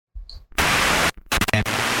The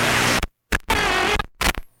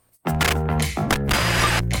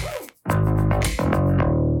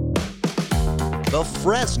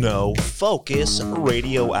Fresno Focus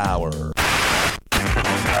Radio Hour.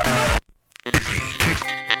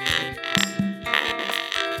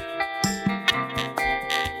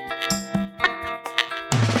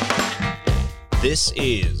 This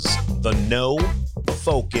is the No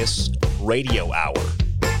Focus Radio Hour.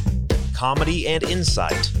 Comedy and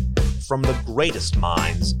insight from the greatest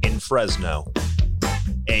minds in Fresno.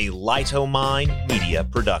 A Lightomine Media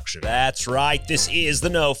production. That's right. This is the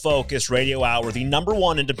No Focus Radio Hour, the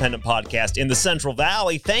 #1 independent podcast in the Central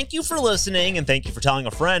Valley. Thank you for listening, and thank you for telling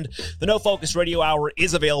a friend. The No Focus Radio Hour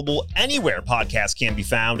is available anywhere podcasts can be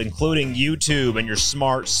found, including YouTube and your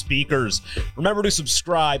smart speakers. Remember to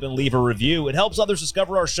subscribe and leave a review. It helps others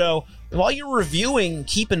discover our show. And while you're reviewing,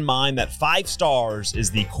 keep in mind that 5 stars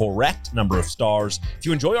is the correct number of stars. If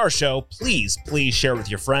you enjoy our show, please share it with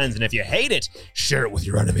your friends. And if you hate it, share it with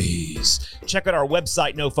your enemies. Check out our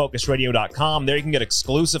website, nofocusradio.com. There you can get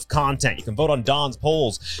exclusive content. You can vote on Don's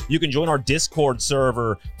polls. You can join our Discord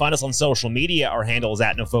server. Find us on social media. Our handle is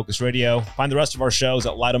 @nofocusradio. Find the rest of our shows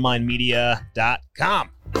at lightominemedia.com.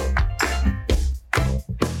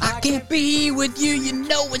 I can't be with you, you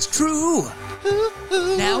know it's true.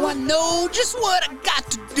 Now I know just what I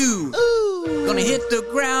got to do. Gonna hit the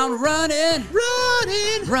ground running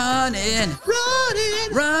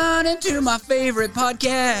to my favorite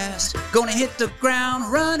podcast. Gonna hit the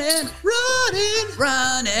ground running.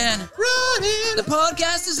 The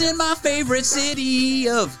podcast is in my favorite city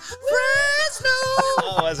of Fresno.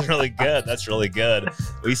 Oh, that's really good. That's really good.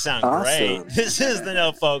 We sound great. This is the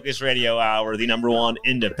No Focus Radio Hour, the #1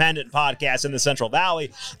 independent podcast in the Central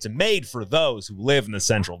Valley. It's made for those who live in the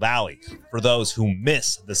Central Valley, for those who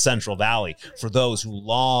miss the Central Valley, for those who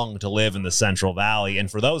long to live in the Central Valley,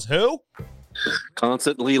 and for those who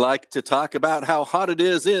constantly like to talk about how hot it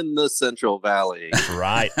is in the Central Valley. That's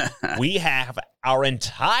right. We have our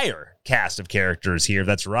entire cast of characters here.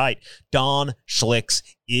 That's right. Don Schlix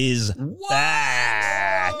is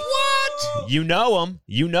back. What? You know him.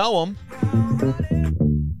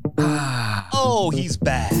 Oh, he's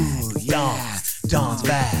back. Ooh, yeah. Don's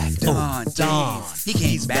back. Don. He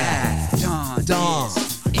came back. Don.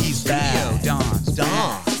 He's back. Don.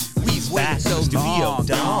 He's back. So Studio.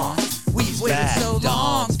 Don. We've waited so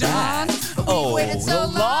long, Don. Oh, waited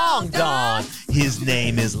so long Don. His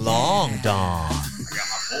name is Long Don.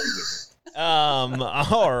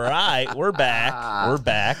 All right, we're back. Oh,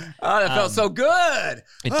 that felt so good.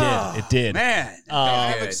 It did. Man.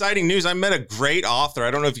 I have exciting news. I met a great author.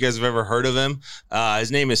 I don't know if you guys have ever heard of him.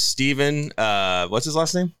 His name is Stephen. What's his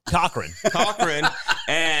last name? Cochran.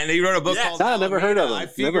 And he wrote a book called I never heard of him. I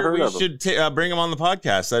figured we should bring him on the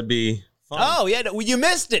podcast. That'd be fun. Oh, yeah. You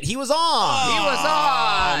missed it. He was on.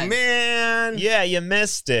 Oh, man. Yeah, you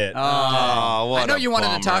missed it. I know you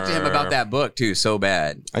wanted to talk to him about that book, too, so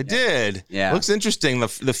bad. I did. Yeah. Looks interesting.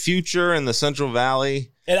 The future in the Central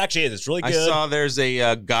Valley. It actually is. It's really good. I saw there's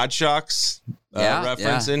a Godshocks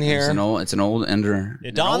reference in here. It's an old ender.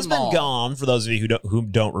 Don's been gone, for those of you who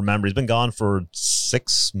don't remember. He's been gone for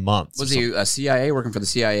 6 months. Was he a CIA, working for the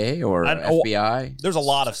CIA or FBI? There's a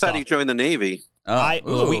lot of I thought stuff. he joined the Navy.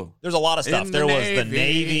 There's a lot of stuff. There was the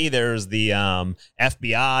Navy, there's the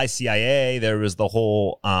FBI, CIA, there was the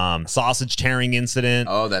whole sausage tearing incident.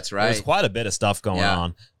 Oh, that's right. There's quite a bit of stuff going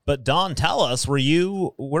on. But Don, tell us, where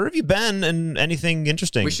have you been, and anything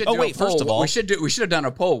interesting? First of all, we should have done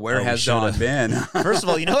a poll. Where has Don been? First of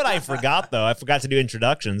all, you know what I forgot though? I forgot to do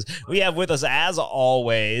introductions. We have with us, as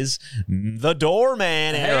always, the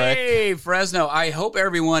doorman, Eric. Hey, Fresno. I hope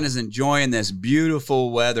everyone is enjoying this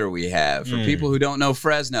beautiful weather we have. For people who don't know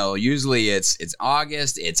Fresno, usually it's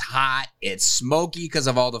August, it's hot, it's smoky because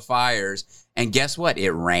of all the fires. And guess what? It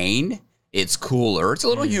rained. It's cooler. It's a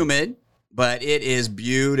little humid. But it is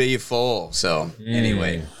beautiful. So,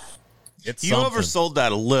 anyway. You oversold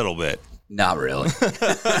that a little bit. Not really.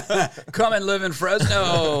 Come and live in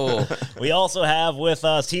Fresno. We also have with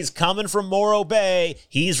us, he's coming from Morro Bay.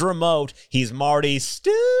 He's remote. He's Marty Stupidasso.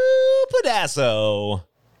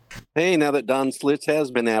 Hey, now that Don Schlitz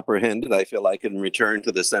has been apprehended, I feel I can return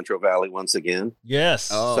to the Central Valley once again. Yes.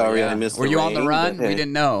 Sorry, I missed the Were you rain, on the run? but, hey. We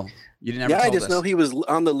didn't know. You didn't ever I told just us. know he was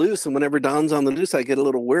on the loose, and whenever Don's on the loose, I get a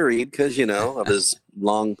little worried because, of his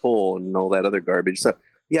long pole and all that other garbage. So,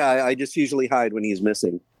 yeah, I just usually hide when he's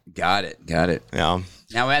missing. Got it. Yeah.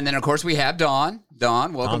 Now, and then, of course, we have Don.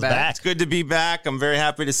 Don, welcome back. It's good to be back. I'm very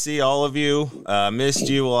happy to see all of you. Missed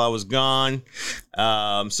you while I was gone.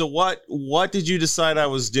 So what did you decide I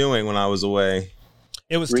was doing when I was away?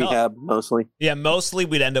 It was tough. Rehab mostly. Yeah, mostly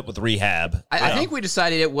we'd end up with rehab. I think we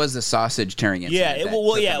decided it was the sausage tearing incident. Yeah,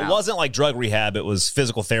 it wasn't like drug rehab. It was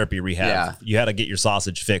physical therapy rehab. Yeah. You had to get your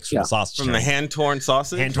sausage fixed from the sausage From the hand-torn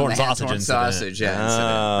sausage? hand-torn sausage Hand-torn incident. sausage, yeah.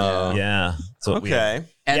 Oh. incident. Yeah. So Okay.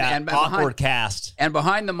 And awkward cast. And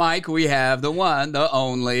behind the mic, we have the one, the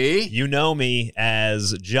only. You know me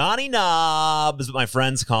as Johnny Knobs, but my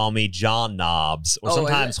friends call me John Knobs, or Oh,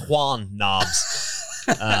 sometimes Juan Knobs.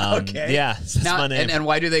 Okay. Yeah, that's Now, my name. and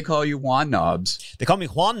why do they call you Juan Knobs? They call me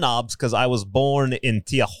Juan Knobs because I was born in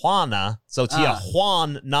Tijuana. So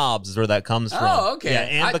Tijuan Knobs is where that comes from. Oh, okay. Yeah,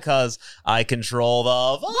 and because I control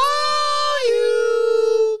the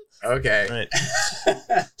volume. Okay. Right.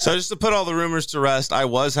 So just to put all the rumors to rest, I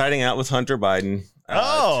was hiding out with Hunter Biden.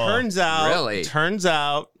 Turns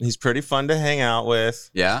out he's pretty fun to hang out with.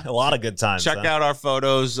 Yeah. A lot of good times. Check out our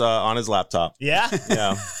photos on his laptop. Yeah.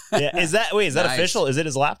 Yeah. Yeah. Is that Nice. official? Is it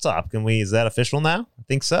his laptop? Is that official now? I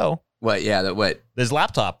think so. What? Yeah. What? His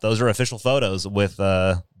laptop. Those are official photos with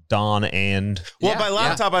Don and Well, Yeah, by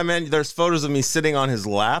laptop, I meant there's photos of me sitting on his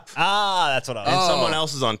lap that's what I and was. someone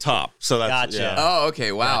else is on top. So that's Gotcha. yeah. Oh,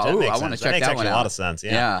 okay. Wow. That Ooh, makes I want to sense. check makes that actually one a lot out. of sense.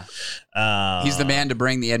 Yeah. He's the man to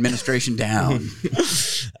bring the administration down.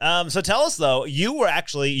 So tell us though, you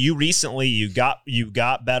recently you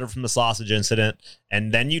got better from the sausage incident,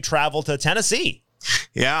 and then you traveled to Tennessee.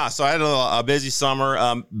 Yeah, so I had a busy summer.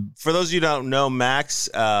 For those of you who don't know, Max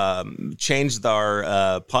changed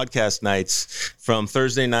our podcast nights from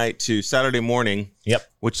Thursday night to Saturday morning. Yep.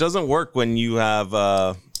 Which doesn't work when you have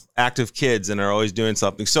active kids and are always doing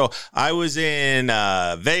something. So I was in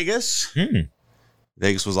Vegas.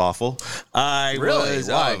 Vegas was awful. Really?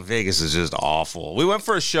 Why? Vegas is just awful. We went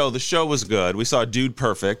for a show. The show was good. We saw Dude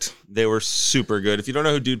Perfect. They were super good. If you don't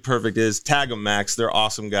know who Dude Perfect is, tag them, Max. They're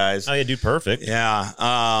awesome guys. Oh yeah, Dude Perfect.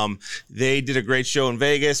 Yeah. They did a great show in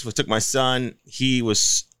Vegas. We took my son. He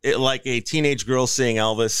was like a teenage girl seeing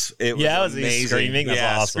Elvis. It was amazing. Screaming. That's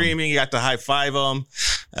awesome. Screaming. You got to high five them.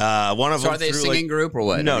 One of them. So are they a singing group or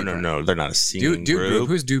what? No. They're not a singing Dude group.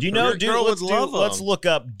 Who's Dude? Do you know, Perfect? Dude? Girl would love Let's them. look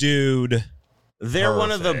up Dude. They're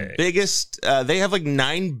one of the Perfect. biggest. They have like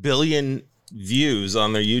 9 billion views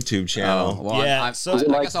on their YouTube channel. Oh, well, Yeah, I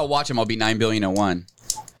like- guess I'll watch them. I'll be 9,000,000,001.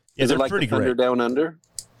 Yeah, Is they're it like pretty the Thunder great. Down Under?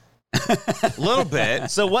 A little bit.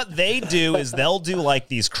 So what they do is they'll do like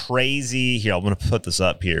these crazy. Here, I'm gonna put this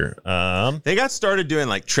up here. They got started doing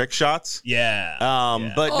like trick shots. Yeah.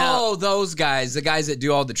 But now, Oh, those guys, the guys that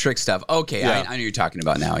do all the trick stuff. Okay, Yeah. I know who you're talking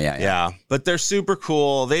about now. Yeah. yeah, but they're super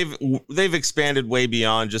cool. They've expanded way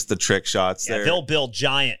beyond just the trick shots. Yeah, they'll build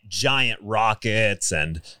giant rockets,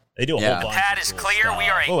 and they do a Yeah. whole bunch. Pad of is cool clear. stuff. We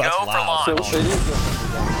are a Oh, that's go for loud. launch. So it is.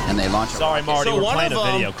 And they launch. Sorry, Marty, So we're one playing of a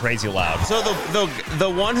them- video crazy loud. So the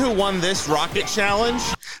one who won this rocket challenge,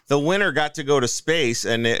 the winner got to go to space,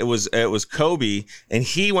 and it was Kobe, and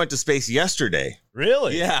he went to space yesterday.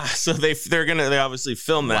 Really? Yeah, so they obviously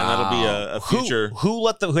film that. And that'll be a future.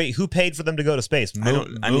 Who paid for them to go to space?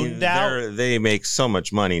 They make so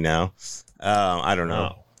much money now. I don't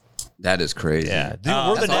know. Oh. That is crazy. Yeah, dude,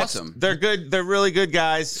 we're the That's next. awesome. They're good. They're really good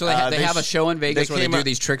guys. So they have a show in Vegas where they came do out-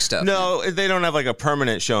 these trick stuff. No, they don't have like a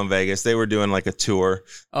permanent show in Vegas. They were doing like a tour,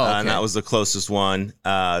 Oh, okay. and that was the closest one.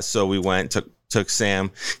 So we went, took Sam,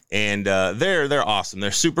 and they're awesome. They're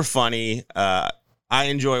super funny. I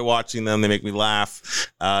enjoy watching them. They make me laugh.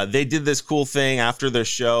 They did this cool thing after their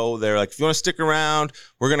show. They're like, if you want to stick around,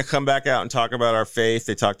 we're going to come back out and talk about our faith.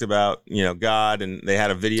 They talked about, God, and they had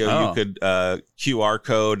a video you could QR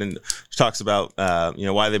code and talks about,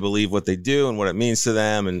 why they believe what they do and what it means to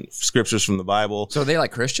them and scriptures from the Bible. So are they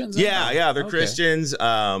like Christians? Yeah, they're Okay. Christians.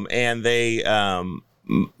 And they,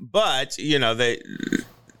 but,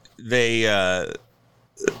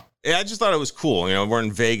 I just thought it was cool. We're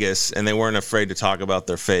in Vegas and they weren't afraid to talk about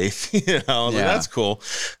their faith. I was like, that's cool.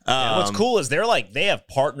 And what's cool is they have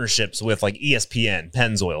partnerships with like ESPN,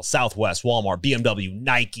 Pennzoil, Southwest, Walmart, BMW,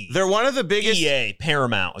 Nike. They're one of the biggest. EA,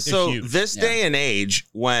 Paramount. Like, they're So huge. this day and age,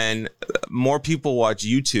 when more people watch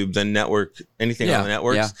YouTube than anything on the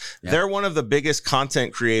networks, they're one of the biggest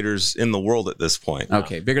content creators in the world at this point.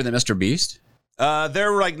 Okay, bigger than Mr. Beast.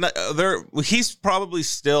 He's probably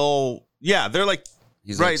still. Yeah, they're like.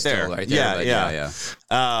 He's Right like still there. right there. Yeah.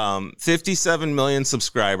 Yeah. 57 million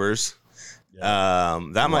subscribers.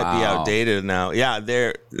 That might be Wow. outdated now. Yeah,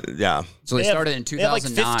 So they started in They have like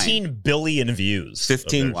 2009. 15 billion views.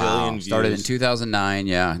 15 Wow. billion views. Started in 2009.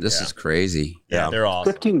 Yeah, this is crazy. Yeah, they're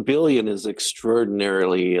awesome. 15 billion is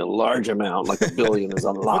extraordinarily a large amount. Like a billion is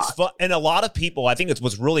a What's lot. fun, and a lot of people, I think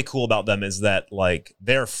what's really cool about them is that like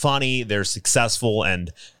they're funny, they're successful,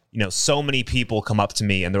 and so many people come up to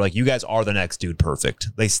me and they're like, "You guys are the next Dude Perfect."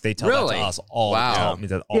 They tell that to us all. Wow. Tell me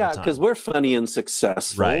that all the time. because we're funny and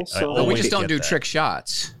successful. Right. So But we always just don't get do that. trick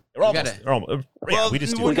shots. Well, we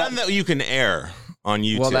just do we're it. done that you can air on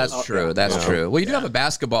YouTube. Well, that's true. That's true. Well, you do have a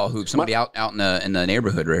basketball hoop. Somebody out in the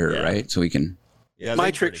neighborhood right here, right? So we can. Yeah,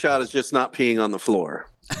 my trick shot is just not peeing on the floor.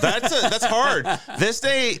 That's hard. This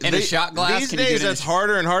day, In a shot glass? These Can you do days, it in that's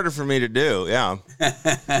harder and harder for me to do. Yeah.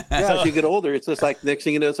 Yeah, as you get older, it's just like next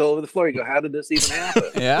thing you know, it's all over the floor. You go, how did this even happen?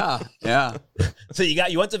 Yeah. So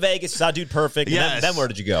you went to Vegas, saw Dude Perfect. And Yes. then where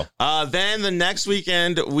did you go? Then the next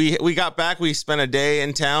weekend, we got back. We spent a day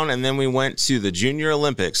in town, and then we went to the Junior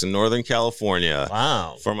Olympics in Northern California.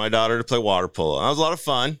 Wow. For my daughter to play water polo. That was a lot of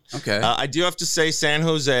fun. Okay. I do have to say, San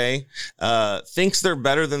Jose thinks they're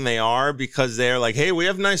better than they are because they're like, hey, we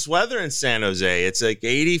have nice weather in San Jose. It's like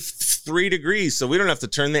 83 degrees, so we don't have to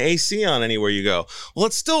turn the AC on anywhere you go. Well,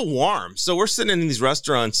 it's still warm. So we're sitting in these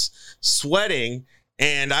restaurants sweating,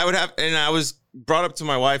 and I was brought up to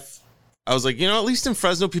my wife. I was like, at least in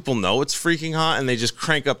Fresno, people know it's freaking hot, and they just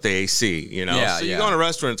crank up the AC, Yeah, so you go in a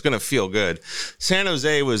restaurant, it's going to feel good. San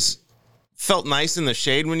Jose felt nice in the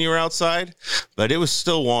shade when you were outside, but it was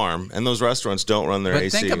still warm, and those restaurants don't run their But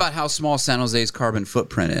AC. think about how small San Jose's carbon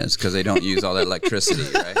footprint is because they don't use all that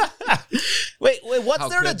electricity, right? Wait, what's How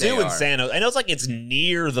there to good do they in are. San Jose? I know it's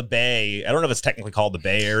near the Bay. I don't know if it's technically called the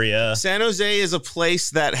Bay Area. San Jose is a place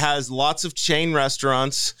that has lots of chain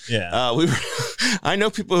restaurants. Yeah. I know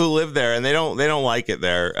people who live there, and they don't like it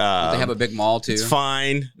there. They have a big mall too. It's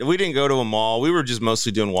fine. We didn't go to a mall. We were just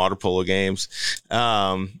mostly doing water polo games. We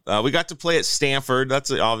got to play at Stanford.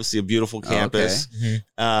 That's obviously a beautiful campus.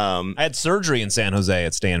 I had surgery in San Jose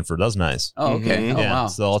at Stanford. That was nice. Oh, okay. Oh, Yeah, wow.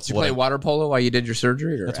 so that's Did you what play I- water polo while you did your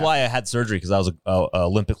surgery? Or That's why I had surgery, because I was a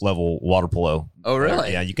Olympic level water polo. Oh,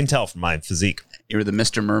 really? Yeah, you can tell from my physique. You were the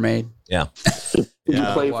Mr. Mermaid? Yeah. Did you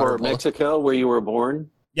play water for polo. Mexico where you were born?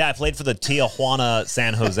 Yeah, I played for the Tijuana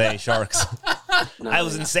San Jose Sharks. I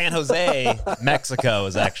was in San Jose, Mexico.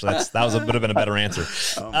 Would have been a better answer.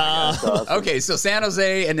 Okay, so San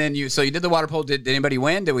Jose, and then you did the water polo. Did anybody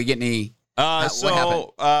win? Did we get any? What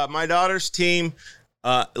happened? My daughter's team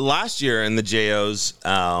last year in the JOs,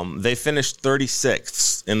 they finished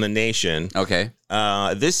 36th in the nation. Okay.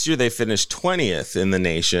 This year they finished 20th in the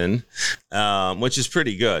nation, which is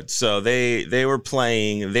pretty good. So they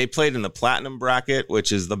played in the platinum bracket,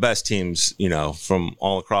 which is the best teams, from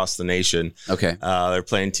all across the nation. Okay. They're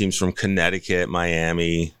playing teams from Connecticut,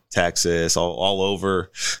 Miami, Texas, all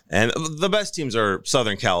over. And the best teams are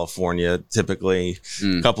Southern California, typically,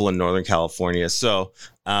 a couple in Northern California. So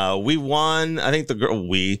we won. I think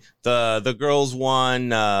the girls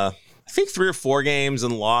won, I think 3 or 4 games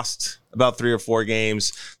and lost about 3 or 4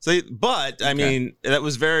 games. So, I mean, that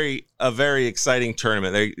was a very exciting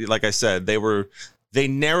tournament. They, like I said, they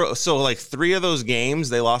narrow. So like 3 of those games,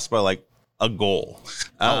 they lost by like a goal.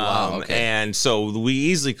 Oh, wow. Okay. And so we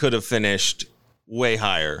easily could have finished way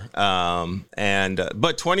higher. But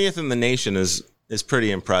 20th in the nation is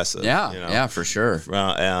pretty impressive. Yeah. Yeah, for sure.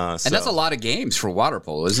 And that's a lot of games for water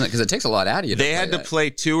polo, isn't it? Because it takes a lot out of you. They had to play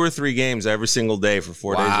 2 or 3 games every single day for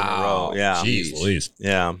 4 days in a row. Yeah. Jeez Louise.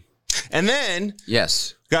 Yeah. And then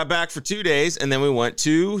got back for 2 days, and then we went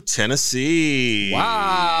to Tennessee.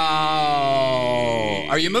 Wow.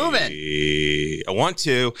 Are you moving? I want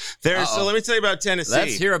to. So let me tell you about Tennessee.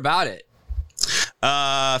 Let's hear about it.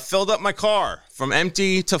 Filled up my car from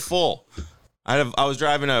empty to full. I was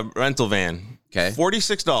driving a rental van. Okay.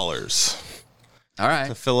 $46 All right.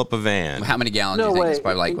 to fill up a van. How many gallons do No you think? way. It's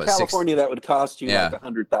probably like, in what, California, that would cost you Yeah. like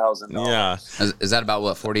 $100,000. Yeah. Is that about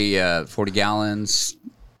what, 40 gallons?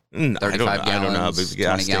 I don't know. 35 I don't know how big gallons, the gas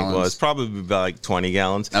 20 tank gallons? was. Probably about like 20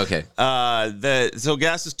 gallons. Okay. So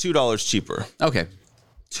gas is $2 cheaper. Okay.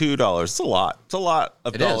 $2. It's a lot. It's a lot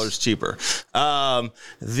of It dollars is. cheaper. I've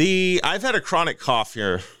had a chronic cough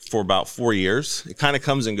here for about 4 years. It kind of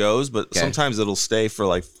comes and goes, but sometimes it'll stay for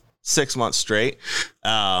like 6 months straight.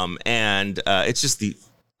 It's just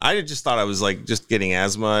I just thought I was like just getting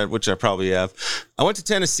asthma, which I probably have. I went to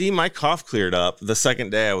Tennessee. My cough cleared up the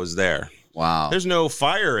second day I was there. Wow. There's no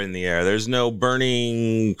fire in the air. There's no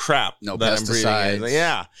burning crap. No that I'm breathing in. pesticides.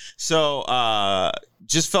 Yeah. So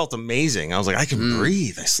just felt amazing. I was like, I can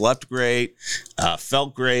breathe. I slept great.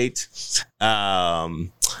 Felt great.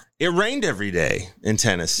 It rained every day in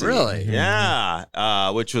Tennessee. Really?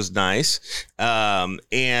 Yeah. Which was nice.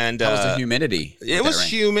 And How was the humidity? it was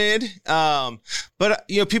humid. But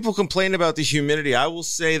people complain about the humidity. I will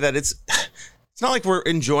say that it's not like we're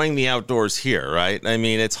enjoying the outdoors here, right? I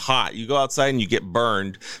mean, it's hot. You go outside and you get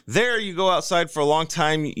burned. There, you go outside for a long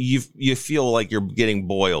time, you feel like you're getting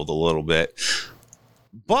boiled a little bit.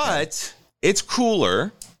 But it's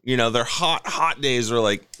cooler Their hot days are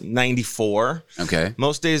like 94. Okay.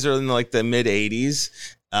 Most days are in like the mid 80s.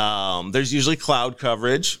 There's usually cloud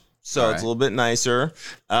coverage, so it's a little bit nicer.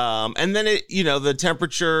 And then the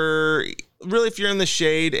temperature, really, if you're in the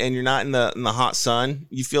shade and you're not in the hot sun,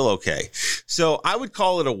 you feel okay. So I would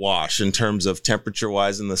call it a wash in terms of temperature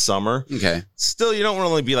wise in the summer. Okay. Still, you don't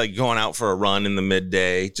really be like going out for a run in the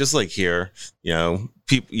midday, just like here.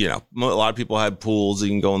 People, a lot of people had pools. You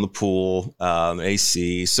can go in the pool,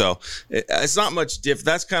 AC. So it's not much diff.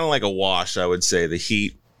 That's kind of like a wash, I would say, the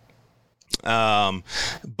heat.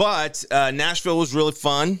 But Nashville was really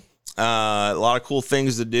fun. A lot of cool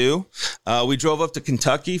things to do. We drove up to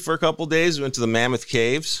Kentucky for a couple days. We went to the Mammoth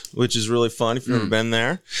Caves, which is really fun if you've never been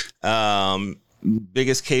there.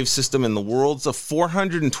 Biggest cave system in the world. It's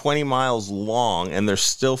 420 miles long, and they're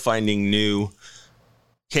still finding new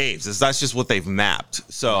caves. That's just what they've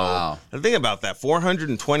mapped. So think about that,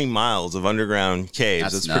 420 miles of underground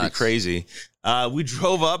caves. That's pretty crazy. We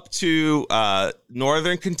drove up to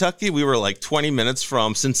northern Kentucky. We were like 20 minutes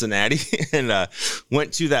from Cincinnati and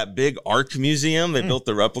went to that big Ark museum. They built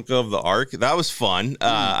the replica of the Ark. That was fun.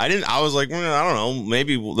 I was like, I don't know,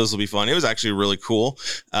 maybe this will be fun. It was actually really cool.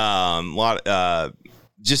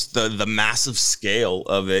 Just the massive scale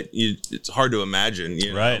of it, it's hard to imagine.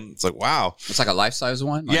 Right. It's like, wow. It's like a life-size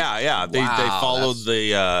one? Yeah. They followed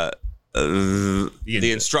the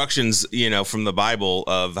instructions, from the Bible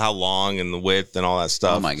of how long and the width and all that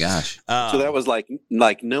stuff. Oh my gosh. So that was like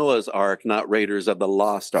Noah's Ark, not Raiders of the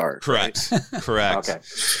Lost Ark. Correct. Right? Correct.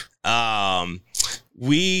 Okay.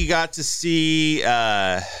 We got to see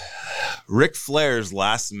Ric Flair's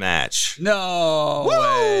last match. No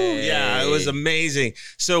way. Yeah, it was amazing.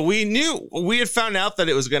 So we had found out that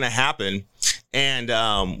it was going to happen. And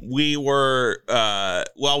we were,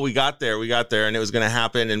 we got there and it was going to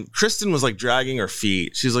happen. And Kristen was like dragging her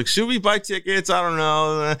feet. She's like, should we buy tickets? I don't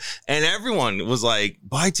know. And everyone was like,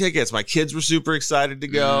 buy tickets. My kids were super excited to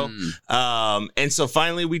go. And so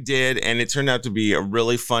finally we did. And it turned out to be a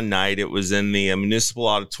really fun night. It was in the Municipal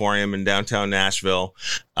Auditorium in downtown Nashville.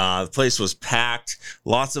 The place was packed.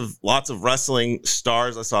 Lots of wrestling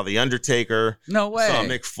stars. I saw The Undertaker. No way. I saw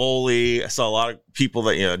Mick Foley. I saw a lot of people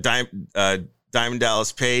that, Diamond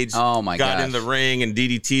Dallas Page got in the ring and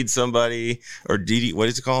DDT'd somebody, or what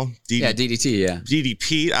is it called? DDT, yeah.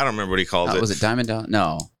 DDP? I don't remember what he called it. Was it Diamond Dallas?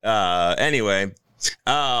 No. Anyway,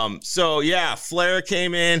 Flair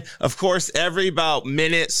came in. Of course, every about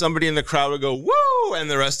minute, somebody in the crowd would go, woo! And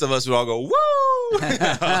the rest of us would all go, woo! So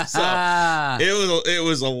it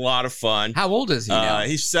was a lot of fun. How old is he now?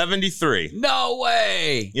 He's 73. No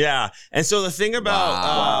way. Yeah. And so the thing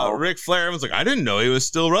about Ric Flair was like, I didn't know he was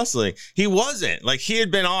still wrestling. He wasn't. Like he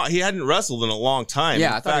hadn't wrestled in a long time.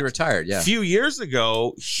 Yeah, I thought he retired. Yeah. A few years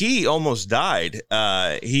ago, he almost died.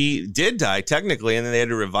 He did die technically, and then they had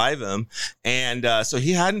to revive him. And so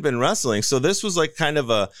he hadn't been wrestling. So this was like kind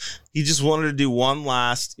of he just wanted to do one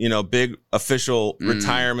last, big official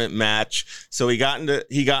retirement match. So he got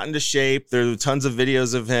into shape. There were tons of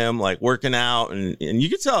videos of him like working out, and you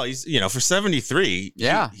could tell he's, for 73.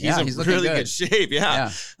 He's in really good shape.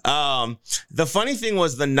 Yeah. The funny thing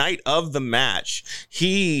was the night of the match,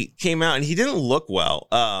 he came out and he didn't look well.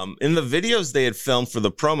 In the videos they had filmed for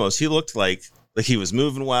the promos, he looked like he was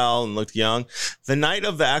moving well and looked young. The night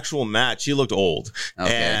of the actual match, he looked old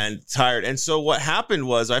and tired. And so what happened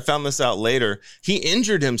was, I found this out later, he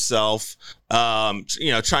injured himself, trying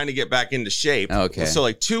to get back into shape. Okay. So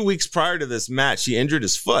like 2 weeks prior to this match, he injured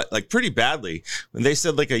his foot like pretty badly. And they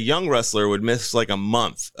said like a young wrestler would miss like a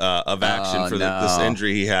month of action for this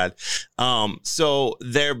injury he had.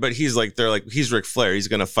 But he's Ric Flair. He's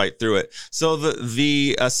going to fight through it. So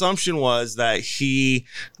the assumption was that he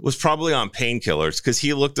was probably on painkillers because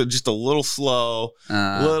he looked just a little slow,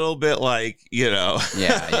 a little bit like, Yeah.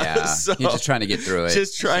 So he's just trying to get through it.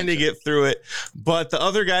 Just trying to get through it. But the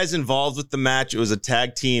other guys involved with the match, it was a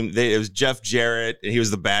tag team. It was Jeff Jarrett, and he was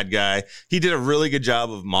the bad guy. He did a really good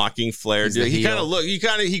job of mocking Flair.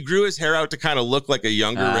 He grew his hair out to kind of look like a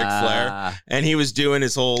younger Ric Flair, and he was doing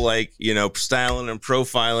his whole styling and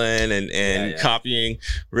profiling and copying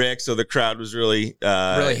Rick. So the crowd was really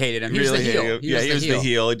hated him. He was the heel. He was the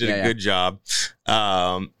heel. He did a good job.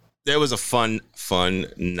 It was a fun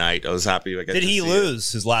night. I was happy I got to see it. Did he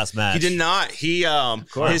lose his last match? He did not.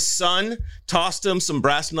 His son tossed him some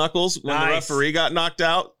brass knuckles when the referee got knocked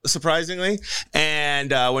out, surprisingly.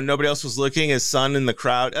 And when nobody else was looking, his son in the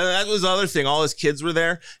crowd. That was the other thing. All his kids were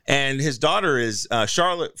there. And his daughter is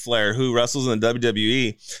Charlotte Flair, who wrestles in the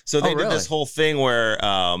WWE. So they did this whole thing where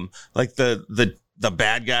the the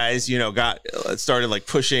bad guys, started like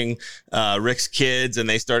pushing Rick's kids, and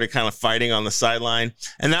they started kind of fighting on the sideline.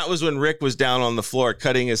 And that was when Rick was down on the floor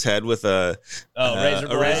cutting his head with a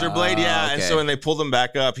razor blade. Yeah. Okay. And so when they pulled him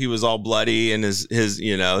back up, he was all bloody, and his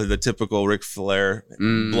the typical Ric Flair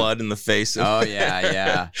blood in the face. Oh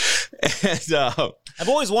yeah. And I've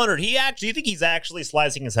always wondered, do you think he's actually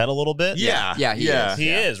slicing his head a little bit? Yeah, he is. He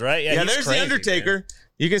is, right? Yeah, he's there's crazy, the Undertaker. man.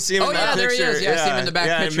 You can see him in that there picture. he is. Yeah, I see him in the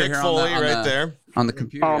back picture Mick here Foley on right there. On the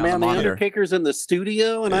computer. Oh on man, the the monitor. Undertaker's in the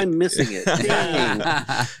studio and I'm missing it. Dang.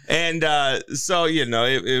 And so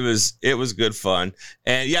it was good fun.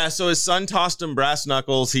 And yeah, so his son tossed him brass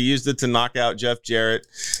knuckles. He used it to knock out Jeff Jarrett.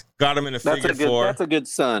 Got him in a figure four. That's a good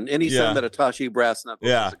son. Any son that Toshi brass knuckles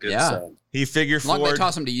is a good son. He figure As long as four. they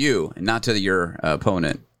toss him to you and not to your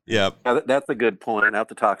opponent. Yep. Yeah, that's a good point. I have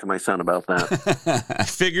to talk to my son about that.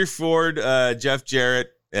 Figure forward, Jeff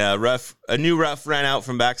Jarrett. A new ref ran out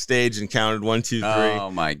from backstage and counted 1, 2, 3.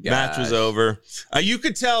 Oh my god! Match was over. You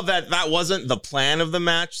could tell that wasn't the plan of the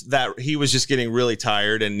match. That he was just getting really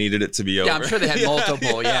tired and needed it to be over. Yeah, I'm sure they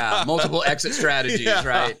had multiple exit strategies,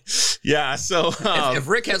 right? Yeah. So if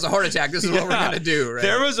Rick has a heart attack, this is what we're gonna do. Right?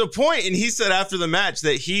 There was a point, and he said after the match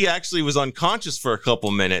that he actually was unconscious for a couple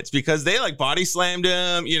minutes because they like body slammed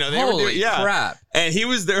him. They were doing, crap! And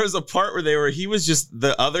there was a part where he was just,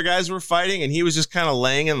 the other guys were fighting, and he was just kind of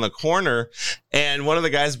laying in the corner. And one of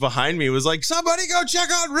the guys behind me was like, "Somebody go check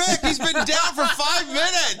on Rick. He's been down for 5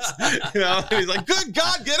 minutes." And he's like, "Good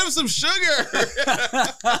God, get him some sugar."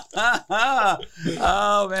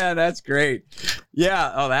 Oh man, that's great.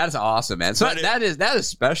 Yeah. Oh, that's awesome, man. So that is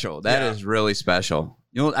special. That is really special.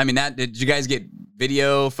 Did you guys get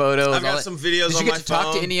video, photos? I've got some videos Did on you my get to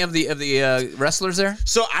talk to any of the wrestlers there?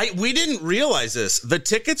 So we didn't realize this. The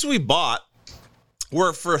tickets we bought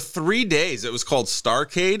were for 3 days. It was called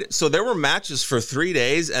Starcade. So there were matches for 3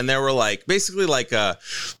 days, and there were basically like a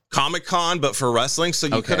Comic-Con, but for wrestling. So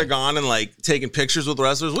you could have gone and taken pictures with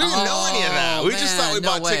wrestlers. We didn't know any of that. We just thought we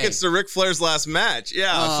bought tickets to Ric Flair's last match.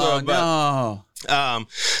 Yeah.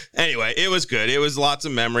 Anyway, it was good. It was lots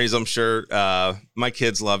of memories. I'm sure my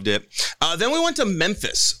kids loved it. Then we went to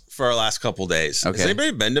Memphis for our last couple days. Okay. Has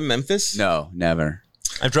anybody been to Memphis? No, never.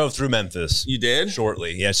 I drove through Memphis. You did?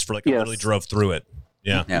 Shortly. Yes, I literally drove through it.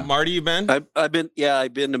 Yeah. Marty, you been? I've been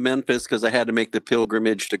to Memphis because I had to make the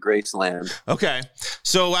pilgrimage to Graceland. Okay.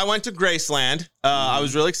 So I went to Graceland. I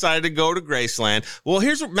was really excited to go to Graceland. Well,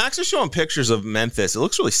 here's what Max is showing pictures of Memphis. It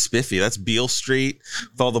looks really spiffy. That's Beale Street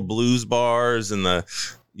with all the blues bars and the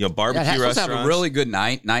barbecue it has restaurants. to have a really good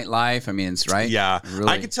nightlife. I mean, it's right. Yeah. Really.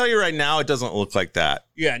 I can tell you right now, it doesn't look like that.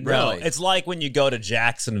 Yeah, no. Really? It's like when you go to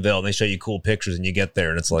Jacksonville and they show you cool pictures and you get there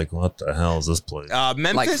and it's like, what the hell is this place?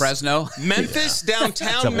 Memphis, like Fresno? Memphis, Except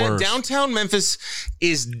worse. downtown Memphis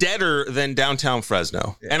is deader than downtown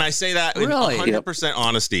Fresno. Yeah. And I say that with Really? 100%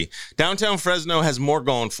 honesty. Downtown Fresno has more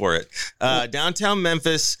going for it. Downtown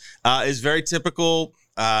Memphis is very typical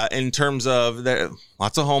in terms of there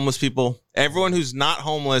lots of homeless people. Everyone who's not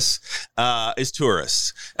homeless is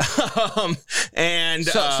tourists. And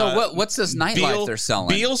so what's this nightlife they're selling?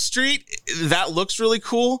 Beale Street, that looks really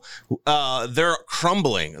cool. They're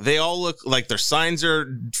crumbling. They all look like their signs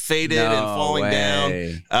are faded and falling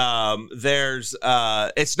down. There's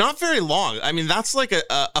it's not very long. I mean, that's like a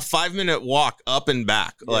 5-minute walk up and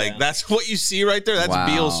back. Yeah. Like that's what you see right there.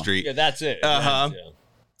 That's Beale Street. Yeah, that's it.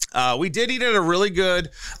 We did eat at a really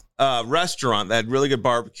good restaurant that had really good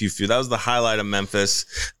barbecue food. That was the highlight of Memphis.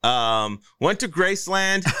 Went to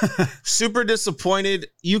Graceland. Super disappointed.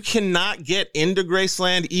 You cannot get into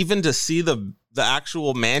Graceland even to see the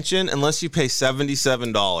actual mansion unless you pay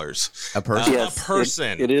 $77 a person. Yes, a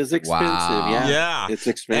person. It is expensive. Wow. Yeah, it's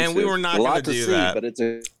expensive. And we were not going to do that. But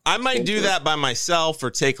I might do that by myself or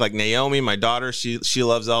take like Naomi, my daughter. She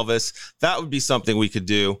loves Elvis. That would be something we could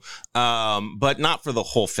do, but not for the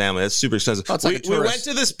whole family. It's super expensive. Oh, like we went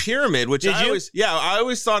to this pyramid, which I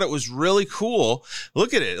always thought it was really cool.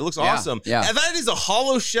 Look at it; it looks awesome. Yeah. And that is a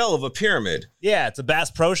hollow shell of a pyramid. Yeah, it's a Bass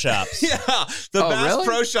Pro Shops. Yeah, the Bass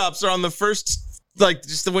Pro Shops are on the first. Like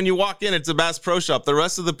just when you walk in, it's a Bass Pro Shop. The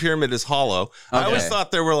rest of the pyramid is hollow. Okay. I always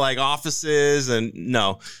thought there were like offices, and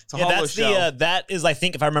no, it's a hollow shell. That is, I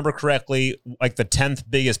think, if I remember correctly, like the 10th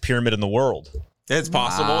biggest pyramid in the world. It's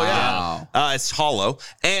possible, yeah. It's hollow,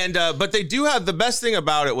 and but they do have the best thing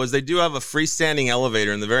about it was they do have a freestanding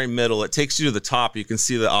elevator in the very middle. It takes you to the top. You can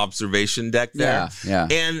see the observation deck there. Yeah.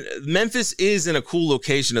 And Memphis is in a cool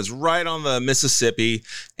location. It's right on the Mississippi,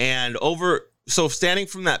 and over. So standing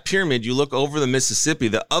from that pyramid, you look over the Mississippi.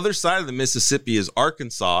 The other side of the Mississippi is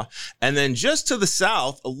Arkansas. And then just to the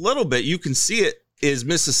south, a little bit, you can see it is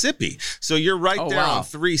Mississippi. So you're right there on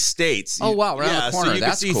 3 states. Oh, wow. Right on the corner. So you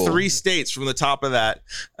That's can see cool. 3 states from the top of that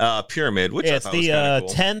pyramid, which I It's thought the was kinda cool.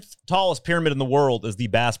 10th tallest pyramid in the world is the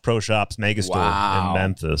Bass Pro Shops megastore Wow. in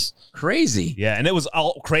Memphis. Crazy. Yeah, and it was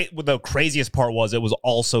all the craziest part was it was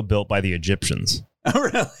also built by the Egyptians. Oh,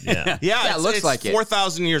 really? Yeah. Yeah, it looks it's like it.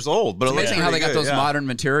 4,000 years old, but It's it looks amazing how they got pretty those good, modern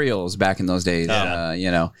materials back in those days. Yeah.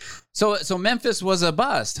 You know, so Memphis was a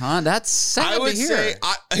bust, huh? That's sad I would to hear. say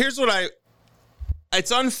here's what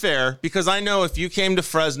it's unfair because I know if you came to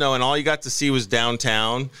Fresno and all you got to see was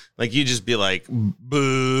downtown, like you'd just be like,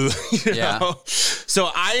 boo. You Yeah. know? So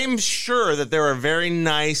I'm sure that there are very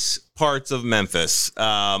nice parts of Memphis.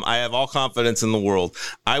 I have all confidence in the world.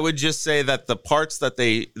 I would just say that the parts that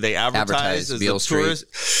they advertise as Beale the Street.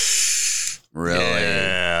 tourist. Really?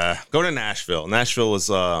 Yeah. Go to Nashville. Nashville was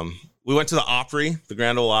we went to the Opry, the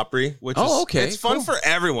Grand Ole Opry, which is okay, it's fun cool. for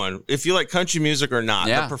everyone if you like country music or not.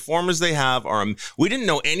 Yeah. The performers they have are we didn't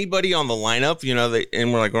know anybody on the lineup, you know,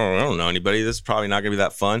 and we're like, oh, I don't know anybody. This is probably not gonna be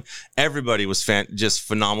that fun. Everybody was just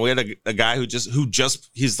phenomenal. We had a guy who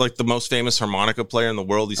he's like the most famous harmonica player in the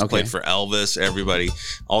world. He's played for Elvis, everybody,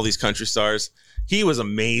 all these country stars. He was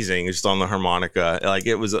amazing just on the harmonica. Like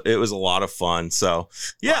it was a lot of fun. So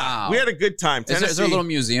yeah, Wow. we had a good time. Is there a little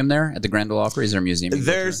museum there at the Grand Ole Opry? Is there a museum? you can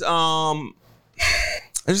go to?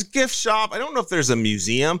 There's a gift shop. I don't know if there's a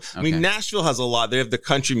museum. I mean, Nashville has a lot. They have the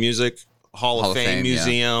Country Music Hall of Fame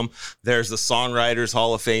Museum. Yeah. There's the Songwriters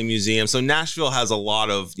Hall of Fame Museum. So Nashville has a lot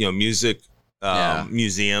of, music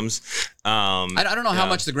museums. I don't know how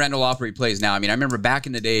much the Grand Ole Opry plays now. I mean, I remember back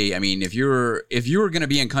in the day. I mean, if you were going to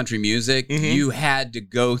be in country music, you had to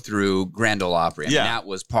go through Grand Ole Opry. I mean, that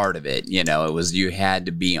was part of it. You know, it was you had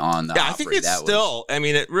to be on the. Yeah, Opry. I think it's still. I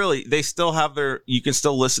mean, they still have you can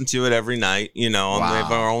still listen to it every night. You know, they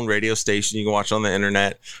have our own radio station. You can watch it on the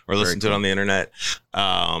internet or listen to it on the internet.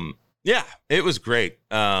 Yeah, it was great.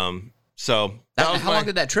 So. How long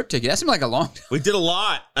did that trip take you? That seemed like a long time. We did a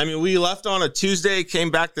lot. I mean, we left on a Tuesday, came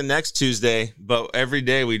back the next Tuesday, but every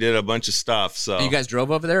day we did a bunch of stuff. So you guys drove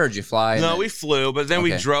over there or did you fly? No, we flew, but then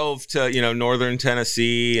we drove to, northern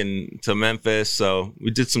Tennessee and to Memphis. So we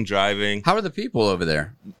did some driving. How are the people over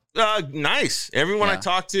there? Nice. Everyone I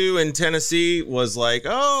talked to in Tennessee was like,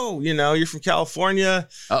 "Oh, you're from California.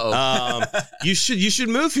 You should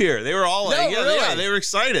move here." They were all like, "Yeah, they were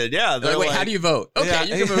excited." Yeah, they're like, "Wait, how do you vote?"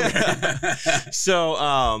 Okay, you can move.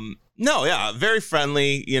 So, very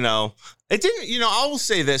friendly. It didn't. I will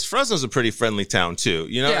say this: Fresno's a pretty friendly town too.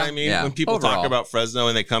 You know what I mean? Yeah. When people talk about Fresno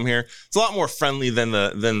and they come here, it's a lot more friendly than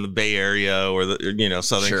the Bay Area or the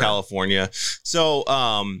Southern California. So,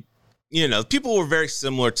 people were very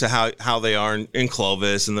similar to how they are in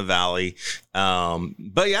Clovis and the Valley.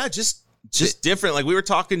 But yeah, just different. Like we were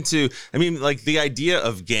talking to, like the idea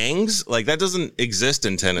of gangs, like that doesn't exist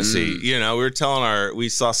in Tennessee. We were we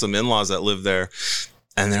saw some in-laws that live there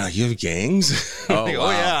and they're like, "You have gangs?" Oh, like, wow.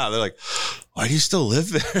 Oh yeah. They're like, "Why do you still live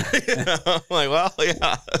there?" I'm like, well,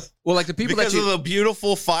 yeah. Well, like the people because of the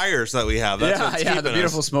beautiful fires that we have. That's what's keeping the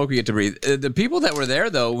beautiful smoke we get to breathe. The people that were there,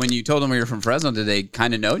 though, when you told them we were from Fresno, did they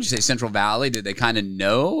kind of know? Did you say Central Valley? Did they kind of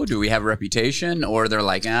know? Do we have a reputation? Or they're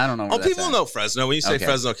like, I don't know. Oh, people know Fresno. When you say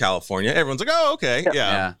Fresno, California, everyone's like, "Oh, okay,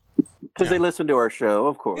 yeah." Because they listen to our show,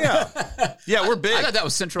 of course. Yeah, we're big. I thought that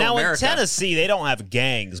was Central now, America. in Tennessee, they don't have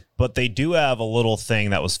gangs, but they do have a little thing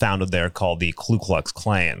that was founded there called the Ku Klux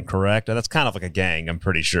Klan, correct? That's kind of like a gang, I'm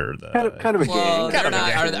pretty sure. Kind of a gang. They're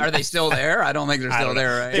not, are they still there? I don't think they're still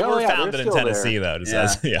there, right? They were founded in Tennessee, though.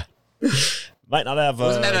 Might not have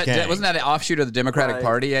wasn't that an offshoot of the Democratic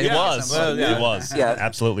Party? It was. It was. Yeah.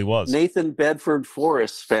 Absolutely was. Nathan Bedford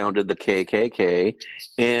Forrest founded the KKK,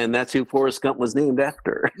 and that's who Forrest Gump was named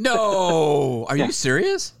after. No. Are you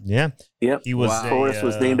serious? Yeah. Yep. He was Forrest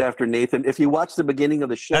was named after Nathan. If you watch the beginning of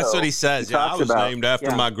the show, that's what he says. I was named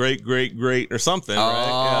after my great or something. Oh,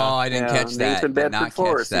 right? I didn't catch that. Nathan Bedford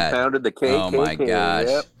Forrest. He founded the KKK. Oh my gosh.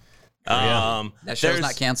 Yep. That show's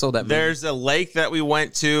not canceled. There's a lake that we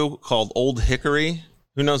went to called Old Hickory.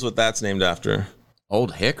 Who knows what that's named after?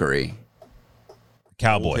 Old Hickory.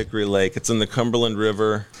 Cowboy. Old Hickory Lake. It's in the Cumberland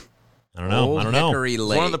River. I don't know. Old Hickory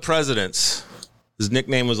Lake. One of the presidents. His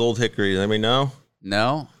nickname was Old Hickory. Let me know.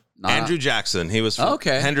 No. Andrew Jackson. He was from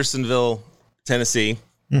Hendersonville, Tennessee.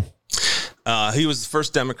 He was the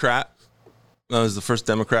first Democrat. He was the first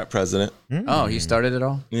Democrat president. Oh, he started it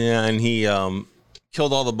all? Yeah, and he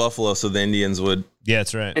killed all the buffalo so the Indians would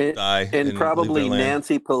that's right. die. And probably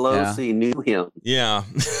Nancy Pelosi knew him. Yeah.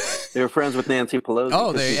 They were friends with Nancy Pelosi.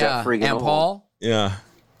 Oh, and Paul? Yeah.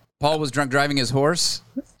 Paul was drunk driving his horse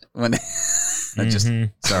when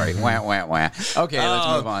Sorry. Wah, wah, wah. Okay, let's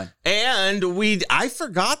move on. And I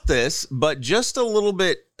forgot this, but just a little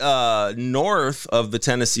bit north of the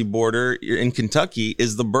Tennessee border in Kentucky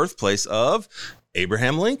is the birthplace of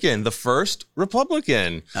Abraham Lincoln, the first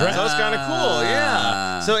Republican. So it's kind of cool.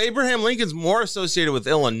 Yeah. So Abraham Lincoln's more associated with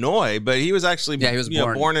Illinois, but he was actually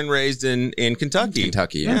born and raised in Kentucky.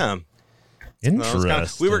 Yeah. Interesting.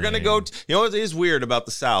 We were going to go, what is weird about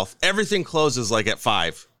the South? Everything closes like at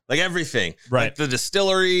 5. Like everything, right? Like the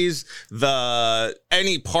distilleries,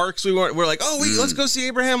 any parks we're like, let's go see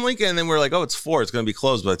Abraham Lincoln, and then we're like, it's 4. It's going to be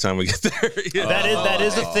closed by the time we get there. You know? That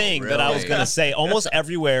is a thing that I was going to say. Almost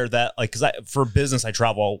everywhere that because for business I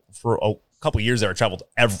travel for a couple of years there. I traveled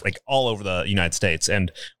all over the United States,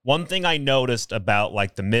 and one thing I noticed about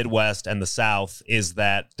like the Midwest and the South is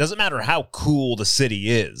that doesn't matter how cool the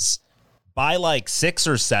city is, by like 6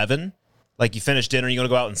 or 7, like you finish dinner, you going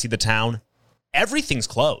to go out and see the town. Everything's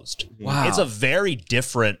closed. Wow. It's a very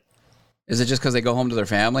different. Is it just because they go home to their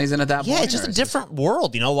families and at that point? Yeah, it's just a different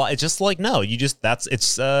world. It's just like, no, you just,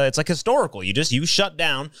 it's like historical. You shut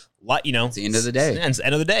down, It's the end of the day. It's the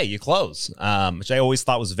end of the day. You close, which I always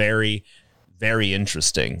thought was very, very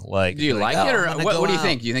interesting. Like, do you like it, or what do you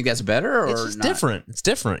think? Do you think that's better, or it's just not? different? It's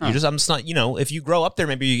different. Huh. I'm just not, if you grow up there,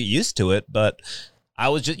 maybe you get used to it. But I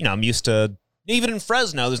was just, I'm used to. Even in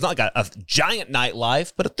Fresno, there's not like a giant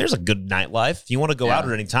nightlife, but there's a good nightlife. If you want to go out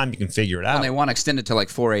at any time, you can figure it out. And they want to extend it to like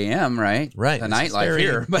 4 a.m., right? Right. The nightlife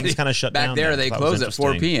here. But it's kind of shut down. Back there, they close at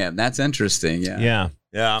 4 p.m. That's interesting. Yeah.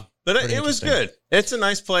 Yeah. But it was good. It's a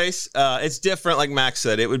nice place. It's different, like Max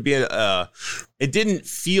said. It would be it didn't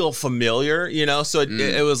feel familiar, So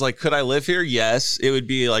it was like, could I live here? Yes. It would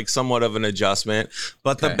be like somewhat of an adjustment.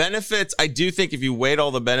 But the benefits, I do think if you weighed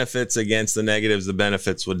all the benefits against the negatives, the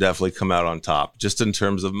benefits would definitely come out on top. Just in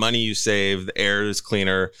terms of money you save, the air is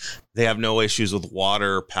cleaner. They have no issues with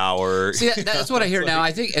water, power. See, that's what I hear now.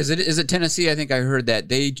 I think is it Tennessee? I think I heard that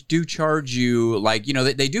they do charge you like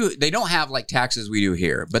they don't have like taxes we do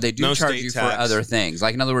here, but they do charge you for other things.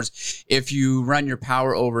 Like in other words, if you run your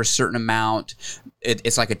power over a certain amount,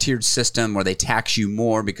 it's like a tiered system where they tax you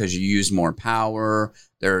more because you use more power.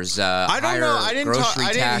 There's I don't know. I didn't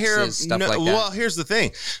hear stuff like that. Well, here's the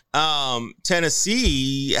thing.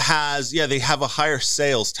 Tennessee has they have a higher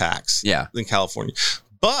sales tax than California.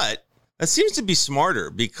 But that seems to be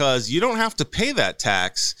smarter because you don't have to pay that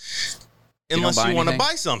tax unless you want to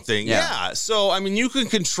buy something. Yeah. So, you can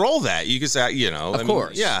control that. You can say, Of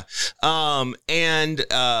course. Yeah. I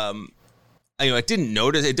didn't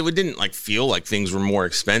notice it. It didn't like feel like things were more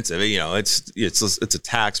expensive. It's a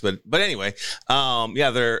tax, but anyway,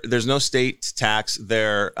 there's no state tax.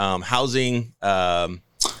 Their housing,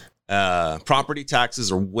 property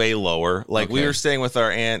taxes are way lower. Like we were staying with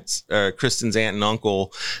our aunts, Kristen's aunt and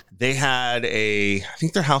uncle. They had I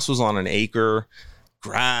think their house was on an acre,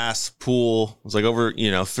 grass, pool. It was like over,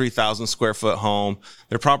 3,000 square foot home.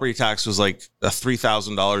 Their property tax was like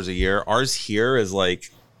 $3,000 a year. Ours here is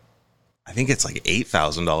like, I think it's like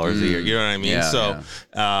 $8,000 a year. You know what I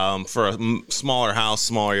mean? For a smaller house,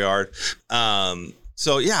 smaller yard.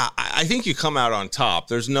 I think you come out on top.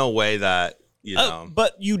 There's no way that,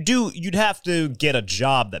 but you'd have to get a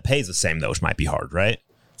job that pays the same though, which might be hard, right?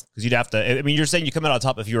 Because you'd have to, you're saying you come out on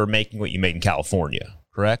top if you were making what you made in California,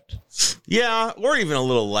 correct? Yeah, or even a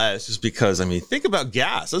little less, just because, think about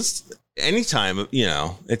gas. Anytime,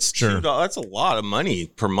 it's $2. That's a lot of money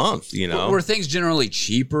per month, Were things generally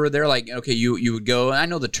cheaper? They're like, okay, you would go, and I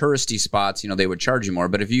know the touristy spots, they would charge you more,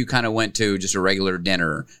 but if you kind of went to just a regular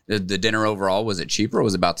dinner, the dinner overall, was it cheaper or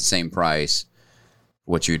was it about the same price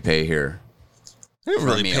what you'd pay here? I didn't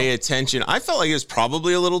really pay attention. I felt like it was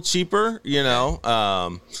probably a little cheaper,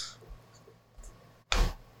 I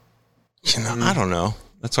don't know.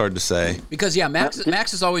 That's hard to say. Because,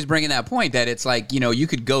 Max is always bringing that point that it's like, you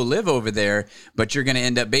could go live over there, but you're going to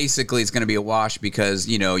end up basically it's going to be a wash because,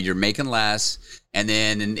 you're making less. And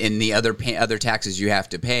then in the other taxes you have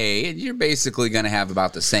to pay, you're basically going to have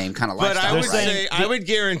about the same kind of lifestyle. But I would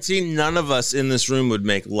guarantee none of us in this room would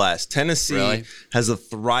make less. Tennessee has a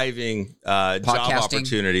thriving job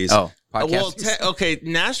opportunities. Oh. Well,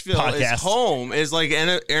 Nashville is like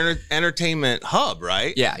an entertainment hub,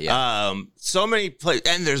 right? Yeah. So many places,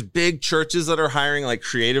 and there's big churches that are hiring like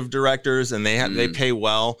creative directors, and they pay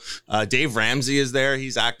well. Dave Ramsey is there;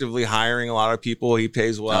 he's actively hiring a lot of people. He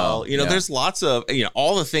pays well. There's lots of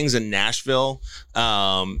all the things in Nashville.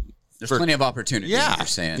 There's plenty of opportunity. Yeah, you're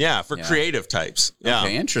saying. Yeah, for creative types. Yeah.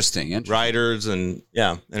 Okay, interesting. Writers and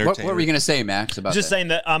entertainers. What were you going to say, Max? About just saying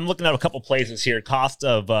that I'm looking at a couple places here: cost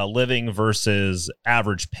of living versus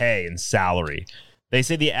average pay and salary. They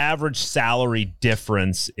say the average salary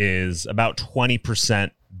difference is about 20%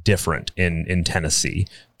 different in Tennessee.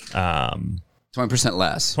 20%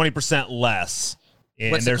 less. 20% less.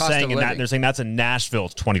 And What's the they're cost saying of in that, living? they're saying that's in Nashville,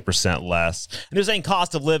 it's 20% less. And they're saying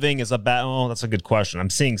cost of living is about, oh, that's a good question. I'm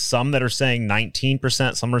seeing some that are saying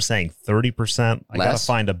 19%, some are saying 30%. I gotta Less?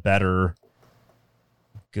 find a better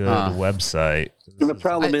good website. And the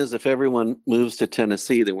problem is, if everyone moves to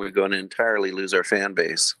Tennessee, then we're going to entirely lose our fan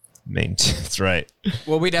base. That's right.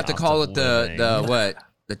 Well, we'd have to Cost call of it the living.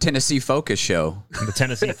 the Tennessee Focus Show. The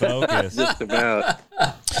Tennessee Focus. Just about.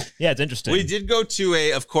 Yeah, it's interesting. We did go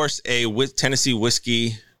to of course, a Tennessee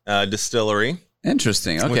whiskey distillery,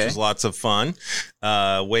 Interesting. which Okay. was lots of fun.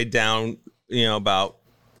 Way down, about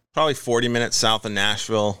probably 40 minutes south of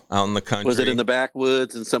Nashville, out in the country. Was it in the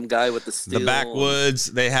backwoods and some guy with the steel? The backwoods?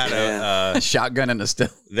 They had Yeah. A shotgun and a still.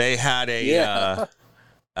 they had a Yeah.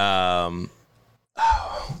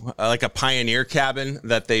 like a pioneer cabin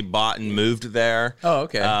that they bought and moved there. Oh,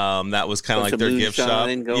 okay. That was kind of Bunch like of their gift shop.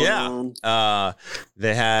 moonshine going on.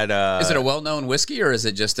 They had. Is it a well-known whiskey or is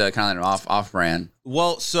it just kind of an off-brand?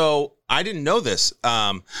 Well, so I didn't know this.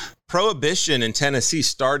 Prohibition in Tennessee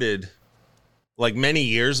started like many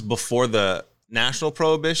years before the national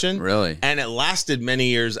prohibition. Really? And it lasted many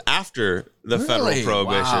years after the federal Really?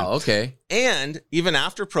 prohibition. Wow. Okay. And even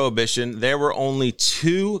after prohibition, there were only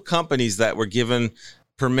 2 companies that were given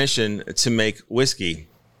permission to make whiskey.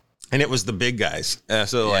 And it was the big guys. Yeah,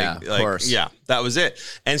 of course. Yeah, that was it.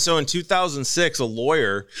 And so in 2006, a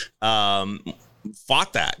lawyer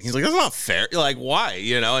fought that. He's like, that's not fair. You're like, why?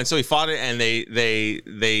 And so he fought it, and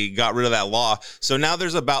they got rid of that law. So now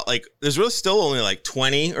there's there's really still only like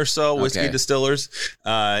 20 or so whiskey Okay. distillers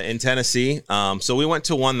in Tennessee. So we went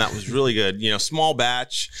to one that was really good. Small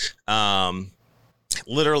batch.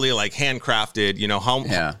 Literally like handcrafted,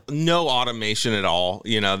 no automation at all.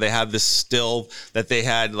 They had this still that they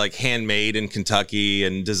had like handmade in Kentucky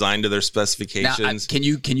and designed to their Now, specifications.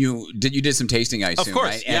 you did some tasting, I assume, course,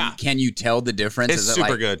 right? yeah. And can you tell the difference? It's Is it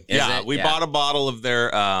super like- good. is Yeah, it? we bought a bottle of their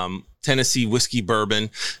Tennessee whiskey bourbon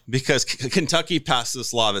because Kentucky passed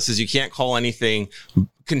this law that says you can't call anything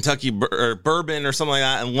Kentucky bourbon or something like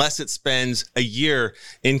that unless it spends a year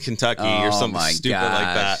in Kentucky or Oh something my stupid like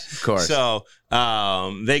that. gosh, of course. So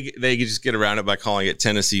they could just get around it by calling it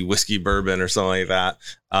Tennessee whiskey bourbon or something like that.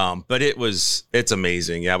 But it's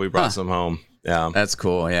amazing. Yeah, we brought some home. Yeah. That's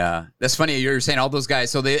cool. Yeah. That's funny. You're saying all those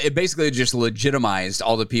guys. So it basically just legitimized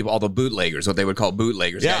all the people, all the bootleggers, what they would call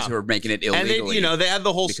bootleggers, Yeah. guys who were making it And illegally. they had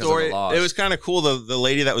the whole because of story. the laws. It was kind of cool. The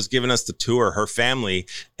lady that was giving us the tour, her family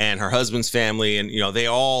and her husband's family, and they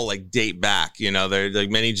all like date back. They're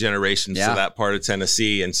like many generations Yeah. to that part of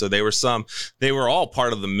Tennessee, and so they were all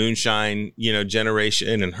part of the moonshine,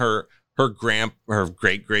 generation. And her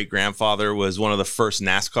great great grandfather was one of the first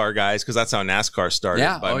NASCAR guys because that's how NASCAR started.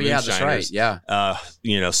 yeah. by Oh, yeah. That's right. moonshiners, Yeah.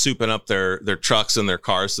 souping up their trucks and their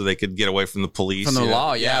cars so they could get away from the police. From the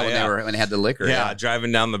law. Yeah. yeah. When they had the liquor. Yeah,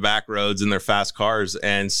 driving down the back roads in their fast cars,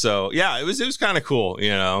 and so it was kind of cool,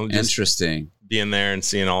 just Interesting. being there and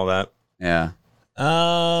seeing all that. Yeah.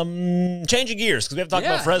 Changing gears because we have talked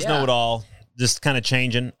about Fresno at all. Just kind of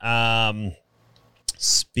changing.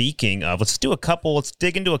 Speaking of, let's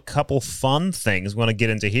dig into a couple fun things we want to get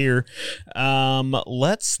into here.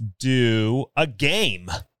 Let's do a game.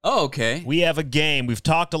 Oh, okay. We have a game. We've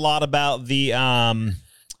talked a lot about the I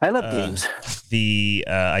love games.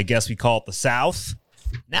 I guess we call it the South.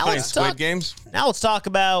 Now Playing let's Squid talk. Games. Now let's talk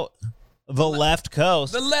about the left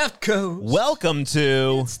coast. The left coast. Welcome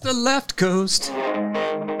to It's the left coast.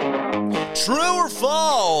 True or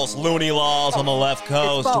False Looney Laws on the left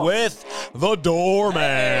coast false. with the Doorman.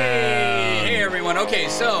 Hey, everyone. Okay,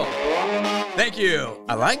 so thank you.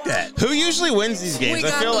 I like that. Who usually wins these games? We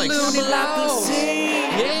I got feel the like Looney Laws.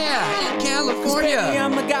 Yeah, in California.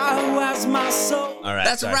 I'm the guy who has my soul. All right,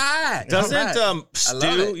 That's sorry. right. doesn't All right. I love Stu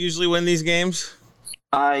it. usually win these games?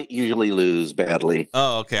 I usually lose badly.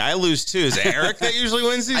 Oh, okay. I lose too. Is it Eric that usually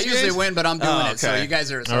wins these I games? usually win, but I'm doing Oh, it. So okay. you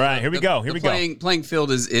guys are. So All right, here we go. Here we go. Playing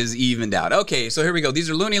field is evened out. Okay, so here we go. These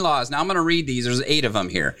are Looney Laws. Now I'm going to read these. There's 8 of them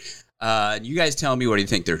here. You guys tell me what do you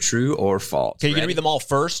think they're true or false. Okay, you gonna Ready? read them all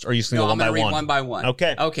first, or are you just gonna No, go I'm one going by to read one? one by one.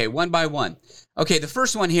 Okay. Okay, one by one. Okay, the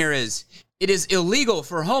first one here is it is illegal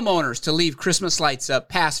for homeowners to leave Christmas lights up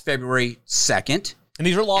past February 2nd. And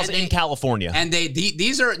these are laws And in California. And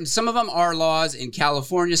these are some of them are laws in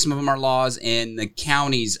California, some of them are laws in the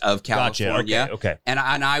counties of Gotcha. California. Okay. And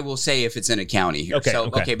I will say if it's in a county here. Okay, So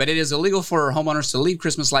okay. but it is illegal for homeowners to leave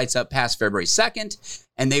Christmas lights up past February 2nd,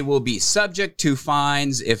 and they will be subject to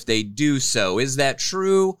fines if they do so. Is that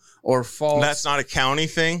true or false? That's not a county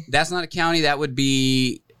thing. That's not a county. That would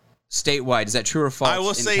be statewide. Is that true or false? I will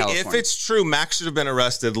in say, California? if it's true, Max should have been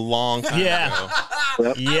arrested long time Yeah.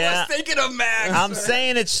 ago. Yeah. I was thinking of Max. I'm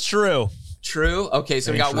saying it's true. True. Okay,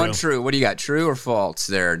 so we Very got one true. true. What do you got? True or false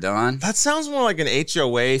there, Don? That sounds more like an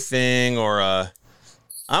HOA thing or a.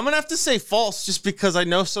 I'm going to have to say false just because I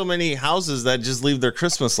know so many houses that just leave their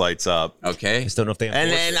Christmas lights up. Okay. Just don't know if they And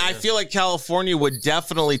enforce it. I feel like California would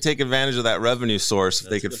definitely take advantage of that revenue source if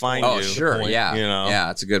they could find Oh, you. sure. point, Yeah. you know. Yeah,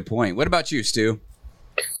 that's a good point. What about you, Stu?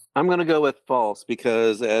 I'm going to go with false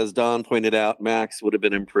because, as Don pointed out, Max would have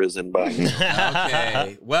been imprisoned by now.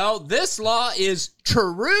 Okay. Well, this law is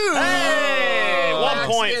true. Hey, Max 1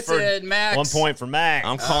 point gets for it, Max. 1 point for Max.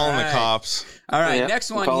 I'm calling All right. the cops. All right, Yep,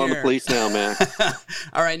 next I'm one calling here. the police now, Max.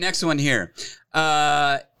 All right, next one here.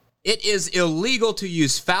 It is illegal to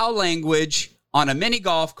use foul language on a mini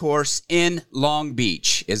golf course in Long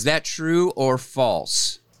Beach. Is that true or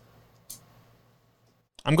false?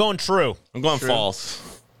 I'm going true. I'm going True.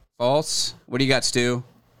 false. False. What do you got, Stu?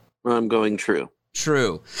 I'm going true.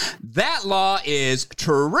 True. That law is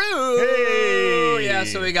true. Hey. Yeah,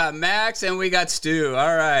 so we got Max and we got Stu.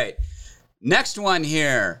 All right. Next one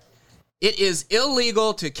here. It is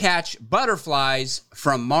illegal to catch butterflies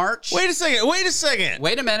from March. Wait a second. Wait a second.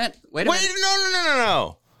 Wait a minute. Wait a minute.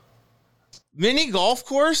 No. Mini golf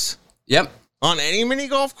course? Yep. On any mini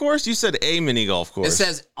golf course? You said a mini golf course. It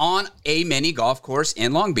says on a mini golf course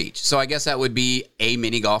in Long Beach. So I guess that would be a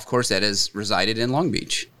mini golf course that has resided in Long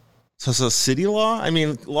Beach. So city law? I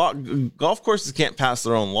mean, golf courses can't pass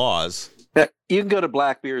their own laws. Yeah, you can go to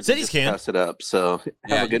Blackbeard's Cities and just can. pass it up. So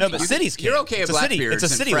have a good No, time. but cities can't. You're okay at It's a city. Blackbeard's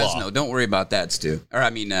It's a city in law. Fresno. Don't worry about that, Stu. Or I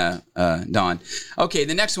mean, Don. Okay,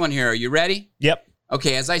 the next one here. Are you ready? Yep.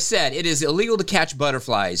 Okay, as I said, it is illegal to catch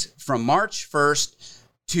butterflies from March 1st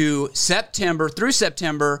to through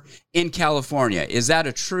September in California. Is that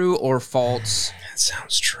a true or false That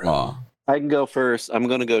sounds true. law? I can go first. I'm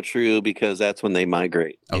going to go true because that's when they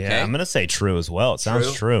migrate. Okay. Yeah, I'm going to say true as well. It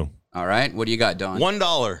sounds true. All right. What do you got, Don?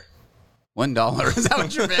 $1. $1. Is that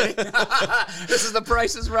what you're betting? This is The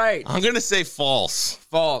Price is Right. I'm gonna say false.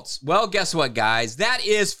 False. Well, guess what, guys? That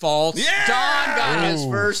is false. Yeah! Don got his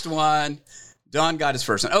first one.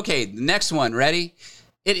 Okay, the next one. Ready?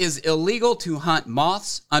 It is illegal to hunt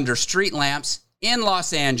moths under street lamps in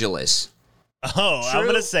Los Angeles. Oh, I'm True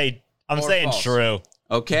going to say, I'm or saying false? true.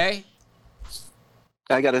 Okay?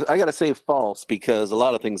 I gotta say false because a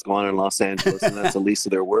lot of things go on in Los Angeles, and that's the least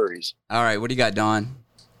of their worries. All right, what do you got, Don?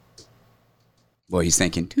 Boy, he's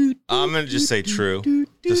thinking. Toot. I'm gonna just say true,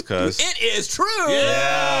 just cause. It is true.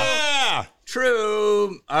 Yeah.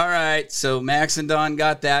 True. All right. So Max and Don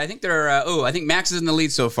got that. I think they're. I think Max is in the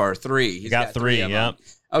lead so far. 3. He's Got three, of them. yep.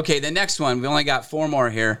 Okay. The next one. We only got 4 more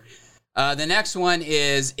here. The next one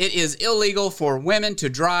is: it is illegal for women to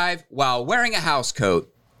drive while wearing a house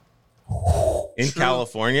coat In True.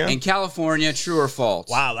 California. in California. True or false?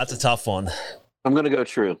 Wow, that's a tough one. I'm gonna go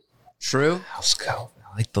true. True. House coat.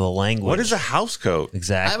 I like the language. What is a house coat?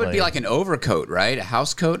 Exactly. That would be like an overcoat, right? A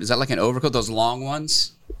house coat. Is that like an overcoat? Those long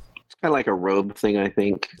ones. It's kind of like a robe thing, I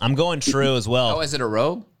think. I'm going true as Oh, well. is it a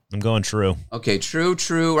robe? I'm going true. Okay. True.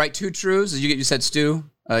 True. Right. 2 trues. You said Stu.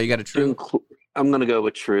 You got a true. I'm gonna go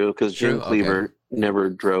with true because True, Jim Cleaver never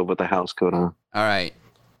drove with a house coat on. All right.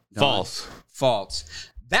 Don. False. False.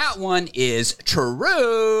 That one is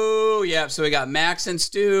true. Yep. So we got Max and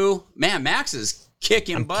Stu. Man, Max is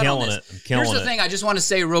kicking I'm butt killing on this. it. I'm killing Here's the it. thing. I just want to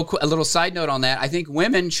say real quick, a little side note on that. I think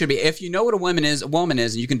women should be, if you know what a woman is,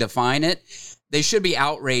 and you can define it, they should be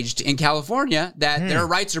outraged in California that their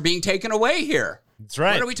rights are being taken away here. That's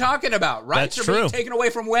right. What are we talking about? Rights That's are being true. taken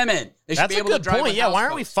away from women. They should That's be a able to good drive point. with Yeah, house why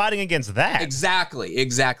aren't we coats. fighting against that? Exactly.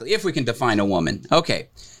 If we can define a woman. Okay.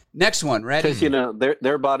 Next one. Ready? Because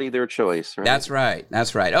their body, their choice. Right? That's right.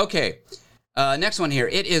 That's right. Okay. Next one here.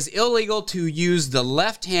 It is illegal to use the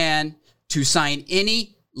left hand to sign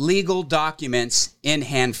any legal documents in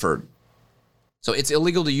Hanford. So it's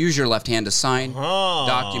illegal to use your left hand to sign Oh.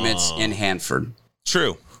 documents in Hanford.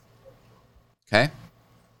 True. Okay.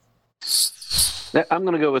 I'm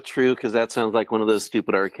gonna go with true because that sounds like one of those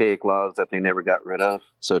stupid archaic laws that they never got rid of.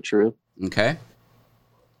 So true. Okay.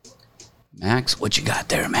 Max, what you got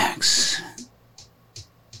there, Max?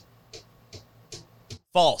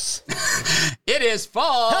 False. It is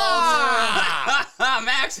false.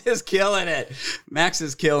 Max is killing it. Max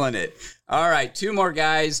is killing it. All right, 2 more,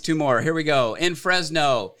 guys. 2 more. Here we go. In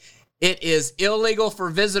Fresno, it is illegal for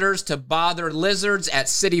visitors to bother lizards at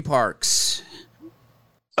city parks.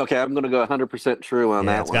 Okay, I'm gonna go 100% true on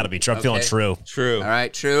Yeah, that it's one. got to be true. I'm feeling Okay. true. True. All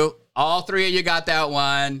right, true. All 3 of you got that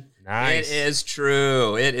one. Nice. It is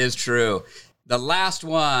true. It is true. The last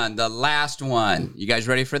one. You guys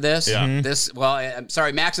ready for this? Yeah. I'm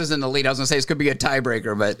sorry, Max is in the lead. I was gonna say this could be a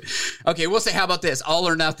tiebreaker, but okay, we'll say how about this? All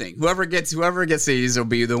or nothing. Whoever gets these will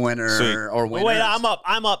be the winner. Sweet. or winner. Wait,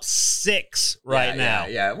 I'm up 6 right now.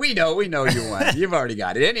 Yeah, we know you won. You've already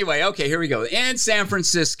got it. Anyway, okay, here we go. In San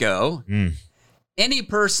Francisco, any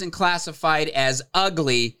person classified as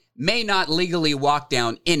ugly may not legally walk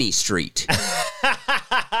down any street.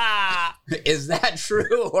 Is that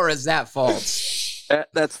true or is that false?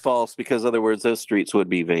 That's false, because other words, those streets would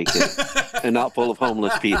be vacant and not full of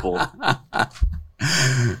homeless people. All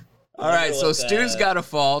right, so Stu's got a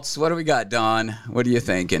false. What do we got, Don? What are you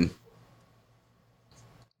thinking?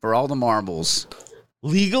 For all the marbles.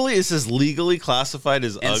 Legally, it says legally classified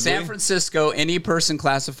as In ugly. San Francisco, any person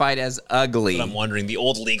classified as ugly But I'm wondering the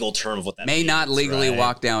old legal term of what that may means, not legally right?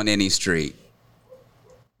 walk down any street.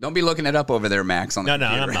 Don't be looking it up over there, Max. On the No,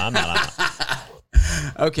 computer. I'm not.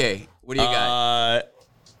 Okay, what do you got?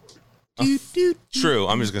 True.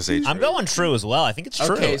 I'm just gonna say true. I'm going true as well. I think it's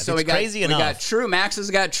true. Okay, It's so we crazy got enough. true. Max has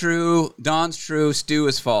got true. Don's true. Stu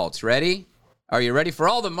is false. Ready? Are you ready for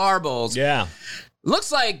all the marbles? Yeah.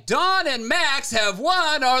 Looks like Don and Max have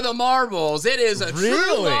won are the marbles. It is a true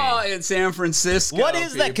Really? law in San Francisco. What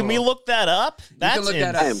is that? Can we people. look that up? That's look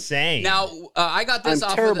that up. insane. Now, I got this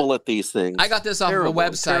I'm off terrible of at these things. I got this off Terrible, of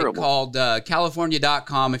a website terrible. called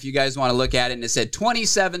California.com if you guys want to look at it. And it said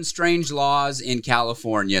 27 strange laws in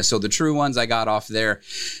California. So the true ones I got off there.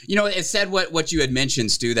 You know, it said what you had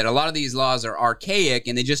mentioned, Stu, that a lot of these laws are archaic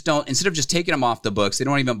and they just don't, instead of just taking them off the books, they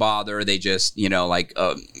don't even bother. They just,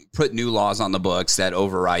 put new laws on the books that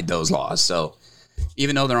override those laws. So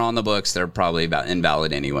even though they're on the books, they're probably about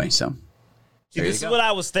invalid anyway. So See, this is what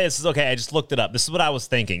I was thinking. This is okay. I just looked it up. This is what I was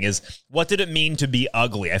thinking is what did it mean to be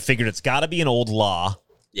ugly? I figured it's got to be an old law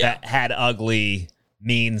that had ugly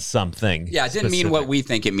means something. Yeah, it didn't mean what we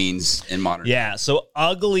think it means in modern. Yeah, so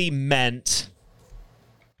ugly meant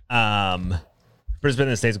Brisbane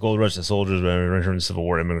and the States Gold Rush, the soldiers, from the Civil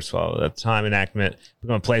War, immigrants followed at the time enactment,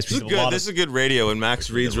 become a place. This is good. This is good radio, and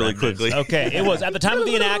Max reads really quickly. Okay, it was at the time of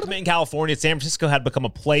the enactment in California, San Francisco had become a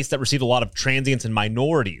place that received a lot of transients and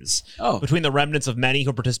minorities between the remnants of many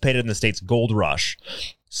who participated in the state's gold rush.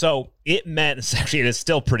 So it meant, actually, it is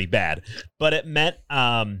still pretty bad, but it meant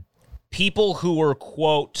people who were,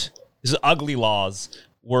 quote, this is ugly laws,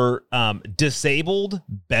 were disabled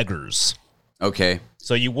beggars. Okay.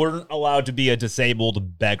 So you weren't allowed to be a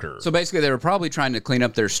disabled beggar. So basically, they were probably trying to clean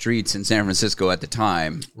up their streets in San Francisco at the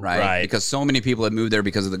time, right? Right. Because so many people had moved there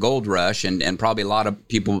because of the gold rush, and probably a lot of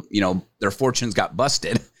people, their fortunes got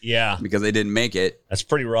busted yeah, because they didn't make it. that's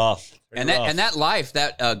pretty rough. And that life,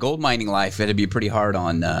 that gold mining life, had to be pretty hard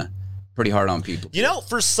on people. You know,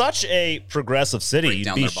 for such a progressive city, Break you'd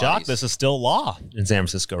down be their shocked bodies. this is still law in San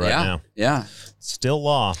Francisco right now. Yeah. Still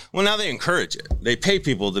law. Well, now they encourage it. They pay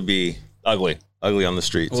people to be Ugly. on the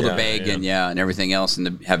streets. Well, to beg and everything else,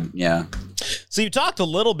 and to have So you talked a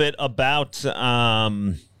little bit about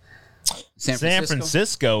San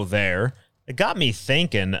Francisco there. It got me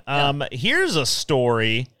thinking. Here's a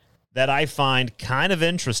story that I find kind of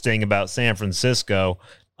interesting about San Francisco.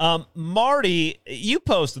 Marty, you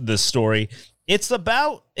posted this story. It's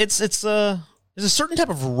about it's a certain type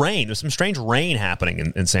of rain. There's some strange rain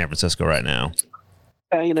happening in San Francisco right now.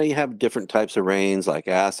 You have different types of rains, like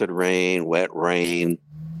acid rain, wet rain.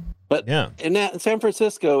 But in San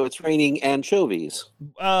Francisco, it's raining anchovies.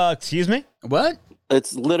 Excuse me? What?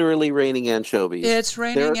 It's literally raining anchovies. It's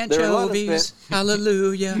raining There are a lot of anchovies.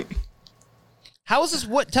 Hallelujah. How is this?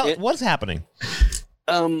 What's happening?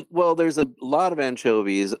 Well, there's a lot of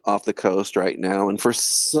anchovies off the coast right now, and for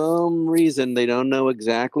some reason, they don't know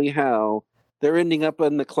exactly how, they're ending up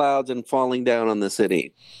in the clouds and falling down on the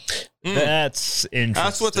city. That's interesting.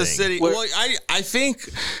 That's what the city. Well, I think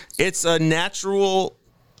it's a natural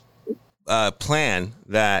plan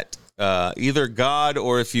that either God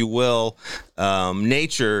or, if you will,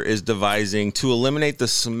 nature is devising to eliminate the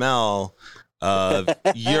smell of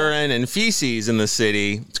urine and feces in the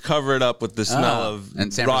city, to cover it up with the smell of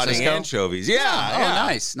And San rotting Francisco? anchovies.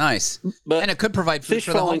 Yeah. Nice. But And it could provide food fish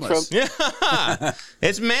for the falling homeless. from Yeah.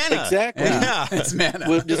 It's manna. exactly. Yeah. It's manna.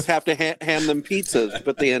 We'll just have to hand them pizzas,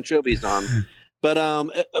 put the anchovies on. But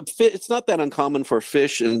it's not that uncommon for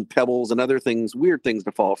fish and pebbles and other things, weird things,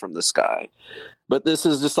 to fall from the sky. But this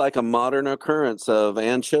is just like a modern occurrence of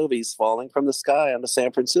anchovies falling from the sky onto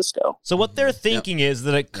San Francisco. So what they're thinking is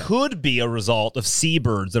that it could be a result of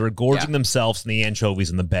seabirds that are gorging themselves in the anchovies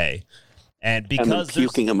in the bay. And because And then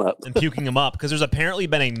puking them up. because there's apparently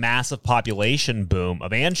been a massive population boom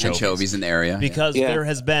of Anchovies in the area. because there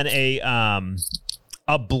has been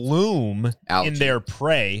a bloom Algae. in their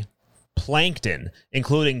prey plankton,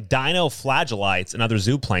 including dinoflagellates and other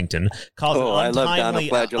zooplankton, cause Oh, I an love untimely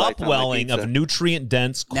dinoflagellates on my upwelling pizza. of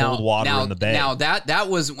nutrient-dense cold water in the bay. Now that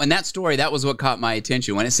was when that story, that was what caught my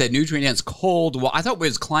attention. When it said nutrient-dense cold water, I thought it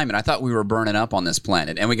was climate. I thought we were burning up on this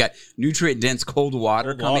planet, and we got nutrient-dense cold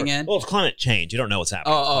water coming in. Well, it's climate change. You don't know what's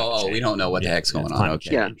happening. It's climate Oh, we change. don't know what the heck's going it's on. climate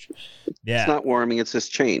Okay. change. Yeah. It's not warming, it's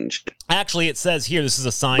just changed. Actually, it says here, this is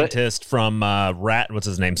a scientist from what's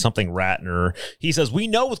his name? Something Ratner. He says, we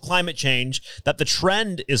know with climate change that the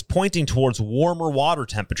trend is pointing towards warmer water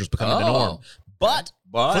temperatures becoming the norm. But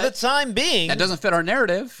for the time being, That doesn't fit our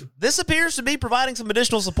narrative. this appears to be providing some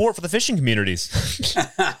additional support for the fishing communities.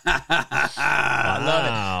 I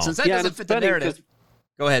love it. Since that Yeah, and doesn't it's fit the funny narrative. 'cause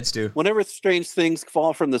Go ahead, Stu. whenever strange things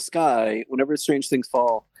fall from the sky,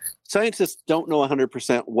 scientists don't know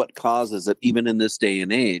 100% what causes it, even in this day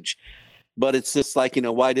and age. But it's just like,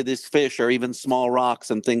 why did these fish or even small rocks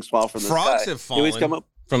and things fall from the Frogs sky? have They always fallen come up,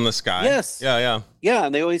 from the sky. Yes. Yeah. yeah,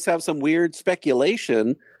 and they always have some weird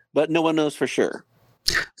speculation, but no one knows for sure.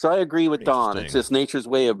 So I agree with Don. It's Interesting. just nature's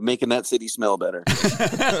way of making that city smell better.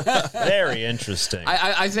 Very interesting.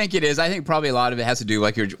 I think it is. I think probably a lot of it has to do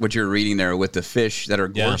like what you're reading there with the fish that are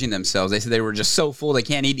gorging themselves. They said they were just so full they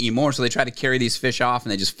can't eat anymore, so they try to carry these fish off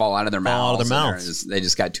and they just fall out of their Fall out mouths. of their and mouths. they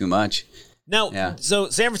just got too much. Now, Yeah. so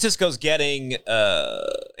San Francisco's getting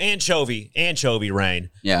anchovy rain.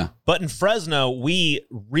 Yeah. But in Fresno, we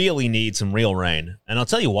really need some real rain. And I'll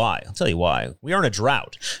tell you why. We are in a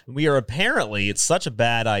drought. We are apparently, it's such a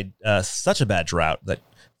bad drought that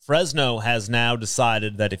Fresno has now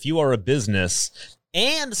decided that if you are a business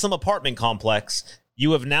and some apartment complex,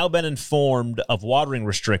 you have now been informed of watering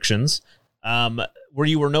restrictions where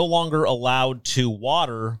you are no longer allowed to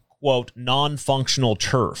water, quote, non-functional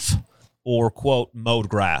turf. Or, quote, mowed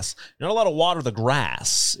grass. You're not allowed to water the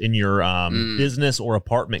grass in your business or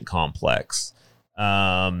apartment complex.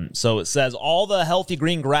 So it says all the healthy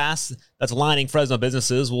green grass that's lining Fresno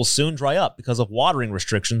businesses will soon dry up because of watering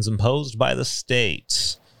restrictions imposed by the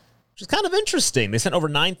state. Which is kind of interesting. They sent over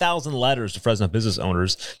 9,000 letters to Fresno business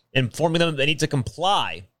owners informing them that they need to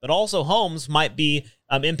comply, but also homes might be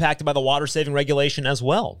impacted by the water-saving regulation as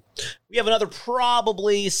well. We have another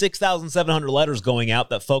probably 6,700 letters going out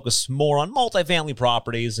that focus more on multifamily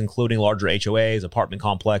properties, including larger HOAs, apartment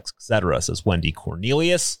complex, etc., says Wendy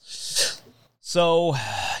Cornelius. So,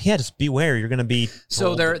 yeah, just beware. You're going to be So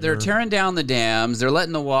told they're that you're- tearing down the dams. They're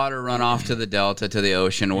letting the water run off to the delta, to the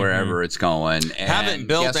ocean, wherever it's going. And Haven't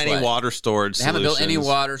built guess any what? water storage They haven't built any solutions.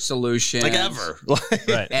 water solutions. Like ever.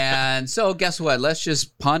 Right. And so guess what? Let's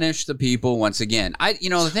just punish the people once again.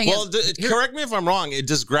 The thing Well, is, correct me if I'm wrong.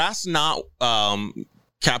 Does grass not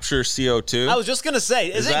capture CO2? I was just going to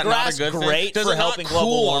say, isn't that not grass a good thing? great Does for it not helping global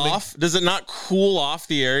cool warming? off? Does it not cool off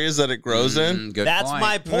the areas that it grows in? good That's point.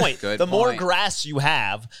 my point. Good The more point. grass you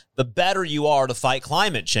have, the better you are to fight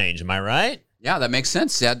climate change. Am I right? Yeah, that makes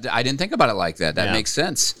sense. I didn't think about it like that. That Yeah. makes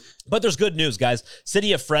sense. But there's good news, guys.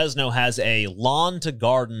 City of Fresno has a lawn to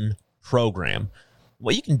garden program.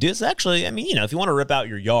 What you can do is actually, if you want to rip out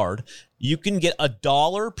your yard, you can get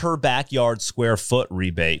 $1 per backyard square foot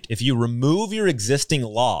rebate if you remove your existing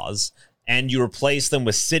laws and you replace them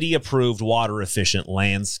with city-approved water-efficient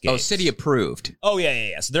landscapes. Oh, city approved. Oh,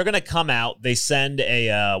 yeah. So they're going to come out. They send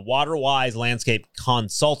a water-wise landscape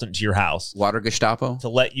consultant to your house Water Gestapo. to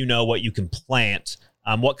let you know what you can plant,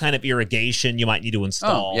 what kind of irrigation you might need to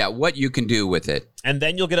install. Oh, yeah. What you can do with it. And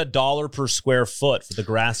then you'll get $1 per square foot for the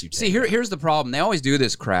grass you take. See, here's the problem. They always do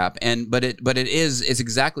this crap, but it's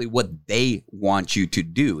exactly what they want you to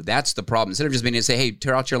do. That's the problem. Instead of just being able to say, "Hey,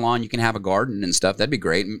 tear out your lawn, you can have a garden and stuff," that'd be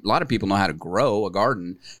great. A lot of people know how to grow a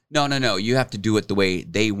garden. No. You have to do it the way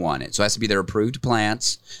they want it. So it has to be their approved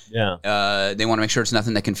plants. Yeah. They want to make sure it's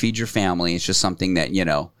nothing that can feed your family. It's just something that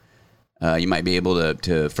you might be able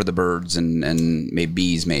to for the birds and maybe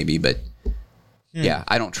bees, maybe, but. Yeah,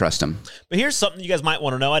 I don't trust them. But here's something you guys might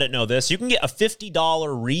want to know. I didn't know this. You can get a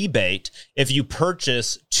 $50 rebate if you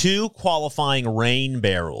purchase 2 qualifying rain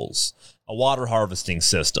barrels, a water harvesting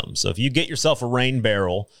system. So if you get yourself a rain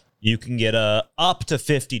barrel, you can get up to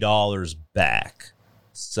 $50 back.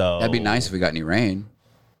 So That'd be nice if we got any rain.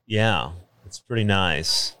 Yeah, it's pretty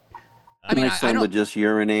nice. My son would just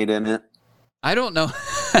urinate in it. I don't know.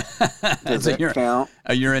 Does that count?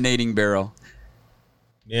 A urinating barrel.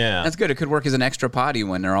 Yeah. That's good. It could work as an extra potty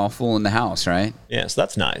when they're all full in the house, right? Yeah, so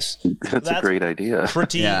that's nice. That's a great idea.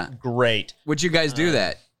 Pretty Yeah. great. Would you guys do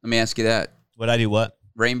that? Let me ask you that. Would I do what?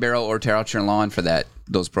 Rain barrel or tear out your lawn for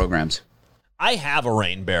those programs? I have a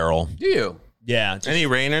rain barrel. Do you? Yeah. Any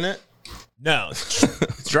rain in it? No.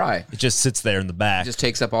 It's dry. It just sits there in the back. It just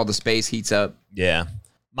takes up all the space, heats up. Yeah.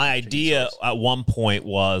 My idea at one point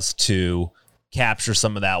was to capture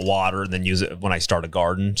some of that water and then use it when I start a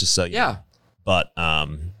garden. Just so But I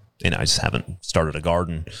just haven't started a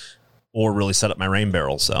garden or really set up my rain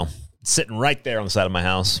barrel. So it's sitting right there on the side of my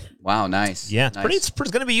house. Wow, nice. Yeah, nice. It's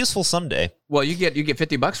going to be useful someday. Well, you get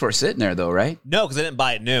 $50 for it sitting there though, right? No, because I didn't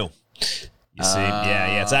buy it new. You see,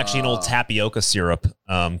 yeah, it's actually an old tapioca syrup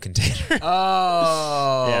container. It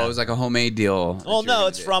was like a homemade deal. Well, no,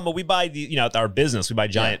 it's from we buy at our business we buy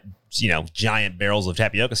giant barrels of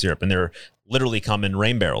tapioca syrup, and they're literally come in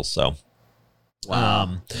rain barrels. So,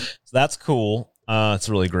 wow, so that's cool. It's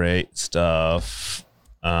really great stuff.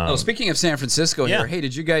 Speaking of San Francisco here, hey,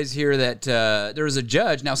 did you guys hear that there was a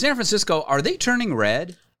judge? Now, San Francisco, are they turning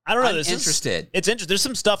red? I don't know. I'm interested. It's interesting. There's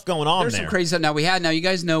some stuff going on There's there. some crazy stuff. Now, you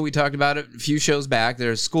guys know, we talked about it a few shows back.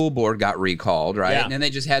 Their school board got recalled, right? Yeah. And then they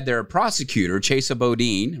just had their prosecutor, Chesa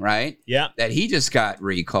Bodine, right? Yeah. That he just got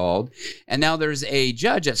recalled. And now there's a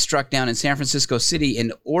judge that struck down in San Francisco City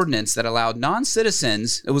an ordinance that allowed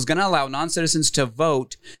non-citizens, it was going to allow non-citizens to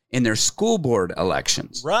vote in their school board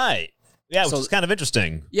elections. Right. Yeah, which is kind of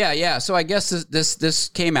interesting. Yeah. So I guess this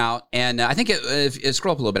came out, and I think it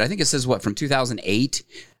scroll up a little bit. I think it says from 2008.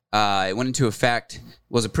 It went into effect,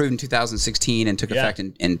 was approved in 2016 and took effect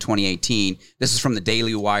in 2018. This is from the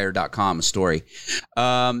dailywire.com, a story.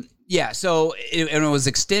 So it was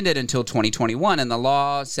extended until 2021, and the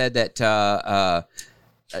law said that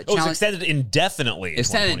it was extended indefinitely.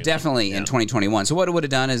 Extended indefinitely in 2021. So what it would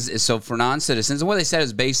have done is so for non-citizens, and what they said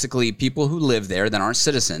is basically people who live there that aren't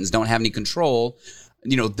citizens don't have any control.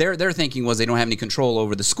 Their thinking was they don't have any control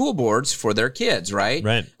over the school boards for their kids, right?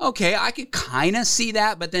 Right. Okay, I could kind of see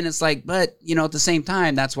that, but then it's like, at the same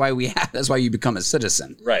time, that's why you become a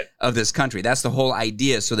citizen of this country. That's the whole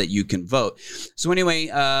idea, so that you can vote. So anyway,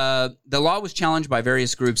 the law was challenged by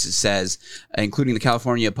various groups, it says, including the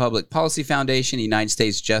California Public Policy Foundation, the United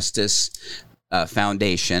States Justice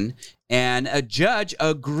Foundation, and a judge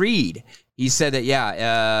agreed. He said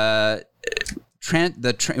that,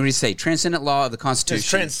 what do you say? Transcendent law of the Constitution. It's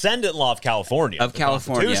transcendent law of California.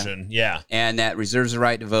 Yeah. And that reserves the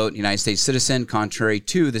right to vote United States citizen, contrary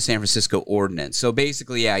to the San Francisco ordinance. So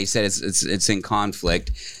basically, he said it's in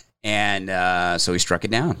conflict, and so he struck it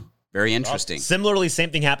down. Very interesting. Similarly, same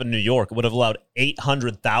thing happened in New York. It would have allowed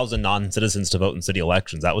 800,000 non-citizens to vote in city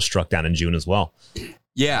elections. That was struck down in June as well.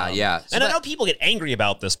 Yeah. So and I know people get angry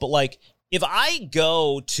about this, but if I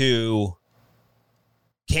go to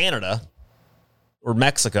Canada or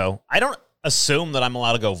Mexico, I don't assume that I'm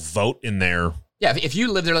allowed to go vote in there. Yeah, if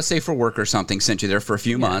you live there, let's say for work or something, sent you there for a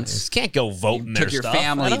few months. You just can't go vote in there. Took your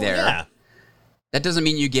family there. Yeah. That doesn't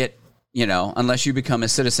mean you get, unless you become a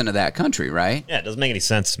citizen of that country, right? Yeah, it doesn't make any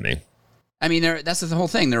sense to me. I mean, that's the whole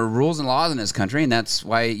thing. There are rules and laws in this country, and that's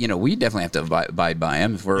why, we definitely have to abide by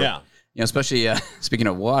them if we're, especially speaking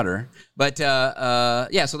of water. But, so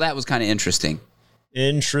that was kind of interesting.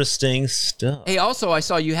 Interesting stuff. Hey, also, I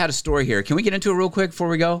saw you had a story here. Can we get into it real quick before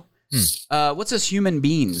we go? What's this human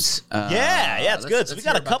beings? It's good. So we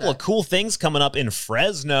got a couple of cool things coming up in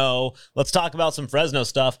Fresno. Let's talk about some Fresno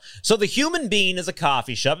stuff. So the Human Bean is a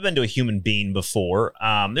coffee shop. I've been to a Human Bean before.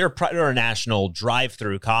 They're a national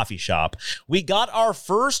drive-through coffee shop. We got our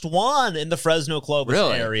first one in the Fresno Clovis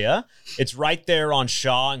area. It's right there on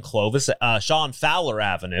Shaw and Clovis, Shaw and Fowler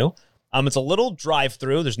Avenue. It's a little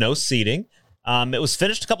drive-through. There's no seating. It was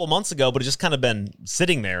finished a couple months ago, but it just kind of been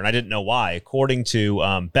sitting there, and I didn't know why. According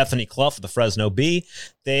to Bethany Clough of the Fresno Bee,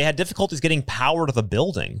 they had difficulties getting power to the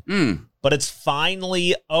building. But it's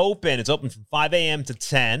finally open. It's open from 5 a.m. to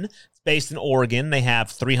 10. It's based in Oregon. They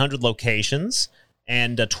have 300 locations,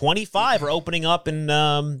 and 25 are opening up in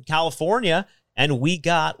California, and we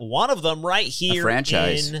got one of them right here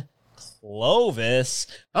in Clovis.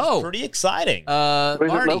 Pretty exciting.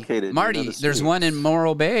 Marty, there's one in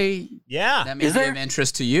Morro Bay. Yeah. That may be of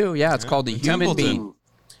interest to you. Yeah, it's called the Human Bean.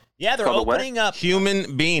 Yeah, they're opening up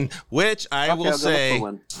Human Bean, which I will say,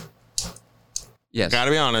 yes,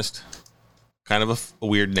 gotta be honest, kind of a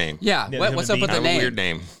weird name. Yeah. What's up with the name? Weird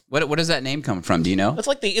name. What does that name come from? Do you know? It's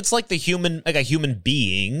like the human, like a human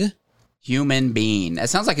being. Human bean.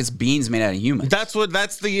 That sounds like it's beans made out of humans. That's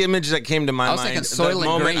the image that came to my mind. Thinking Soylent the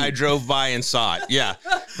moment Green. I drove by and saw it. Yeah.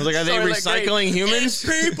 I was like, are they recycling humans?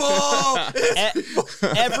 People.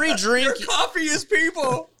 Every drink. Coffee is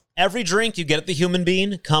people. Every drink you get at the Human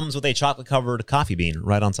Bean comes with a chocolate covered coffee bean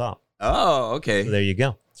right on top. Oh, okay. So there you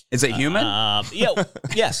go. Is it human?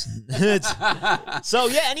 Yes.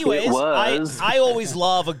 Anyways, I always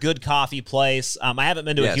love a good coffee place. I haven't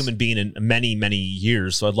been to a Human Bean in many, many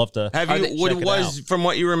years, so I'd love to. From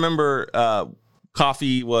what you remember,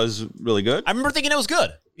 coffee was really good? I remember thinking it was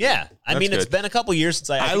good. Yeah. I mean, it's been a couple years since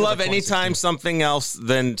I love anytime something else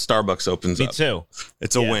than Starbucks opens up. Me too.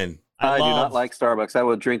 It's a win. I do not like Starbucks. I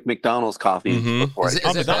would drink McDonald's coffee before Is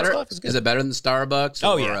I it better? Is it better than Starbucks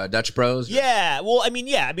or Dutch Bros? Yeah. Well, I mean,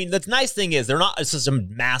 the nice thing is it's just a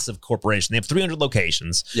massive corporation. They have 300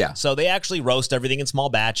 locations. Yeah. So they actually roast everything in small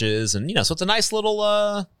batches. And, so it's a nice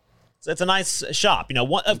little, it's a nice shop.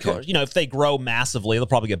 Of course, if they grow massively, they'll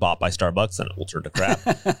probably get bought by Starbucks and it will turn to crap.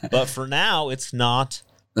 But for now, it's not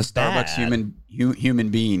the Starbucks human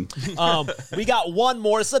being. We got one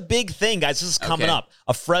more. It's a big thing, guys. This is coming up.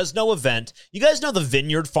 A Fresno event. You guys know the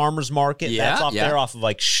Vineyard Farmers Market? Yeah, that's there off of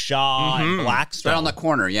like Shaw and Blackstone. Right on the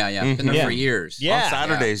corner. Yeah. Been there for years. Yeah. On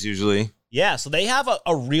Saturdays usually. Yeah. So they have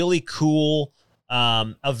a really cool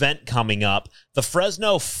event coming up. The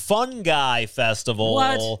Fresno Fungi Festival.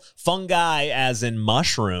 What? Fungi as in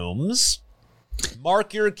mushrooms.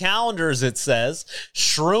 Mark your calendars, it says.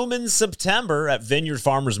 Shroom in September at Vineyard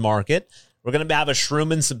Farmers Market. We're going to have a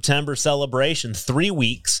Shroom in September celebration, 3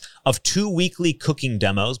 weeks of 2 weekly cooking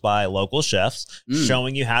demos by local chefs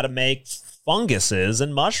showing you how to make funguses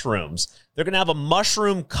and mushrooms. They're going to have a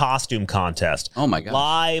mushroom costume contest. Oh, my God.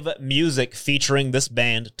 Live music featuring this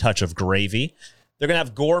band, Touch of Gravy. They're going to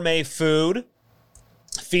have gourmet food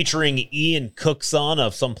featuring Ian Cookson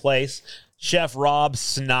of someplace. Chef Rob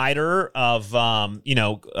Schneider of,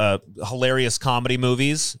 hilarious comedy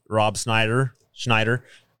movies. Rob Schneider.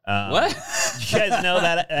 What? You guys know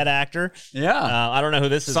that actor? Yeah. I don't know who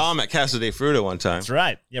this is. Saw him at Casa de Fruta one time. That's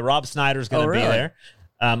right. Yeah, Rob Snyder's going to be really? there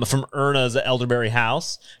from Erna's Elderberry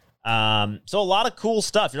House. So a lot of cool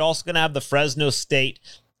stuff. You're also going to have the Fresno State,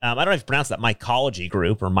 I don't know if you pronounce that, Mycology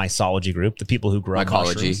Group or Mycology Group, the people who grow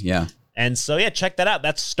mushrooms. Yeah. And so, check that out.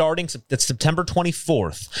 That's September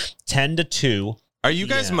 24th, 10 to 2. Are you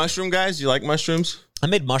guys mushroom guys? You like mushrooms? I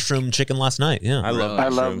made mushroom chicken last night. Yeah. I love I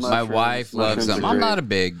love mushrooms. My wife loves them. I'm not a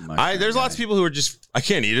big mushroom There's lots of people who are just, I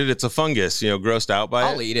can't eat it. It's a fungus, grossed out by it.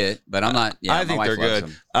 I'll eat it, but I'm not. Yeah, I think my they're wife good.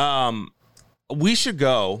 loves them. We should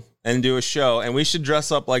go and do a show, and we should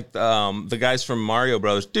dress up like the guys from Mario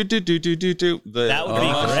Brothers. That would be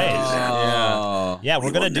great. Yeah,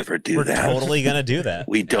 we're totally gonna do that.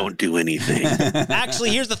 We don't do anything.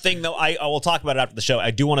 Actually, here's the thing, though. I will talk about it after the show.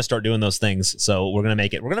 I do want to start doing those things, so we're gonna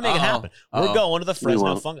make it. We're gonna make it happen. We're going to the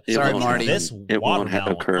Fresno Fungus. Sorry, Marty. This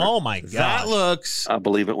watermelon. Oh my god, that looks. I'll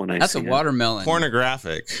believe it when I That's see a watermelon.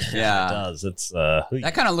 Pornographic. Yeah, it does. It's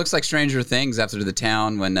that kind of looks like Stranger Things after the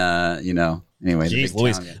town when Anyway, the Jeez big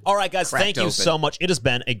Louise. town All right, guys, thank you open. so much. It has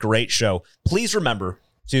been a great show. Please remember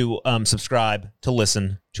to subscribe, to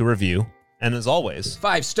listen, to review. And as always,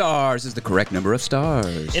 5 stars is the correct number of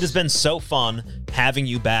stars. it has been so fun having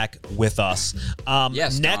you back with us.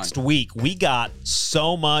 Yes, next Don. week, we got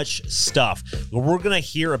so much stuff. We're going to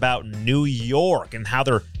hear about New York and how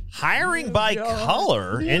they're hiring by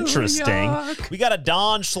color. Interesting. York. We got a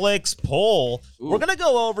Don Schlicks poll. We're going to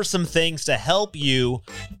go over some things to help you,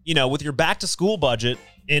 with your back to school budget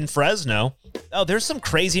in Fresno. Oh, there's some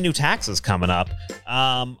crazy new taxes coming up.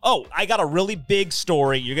 I got a really big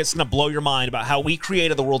story. You're just going to blow your mind about how we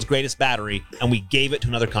created the world's greatest battery and we gave it to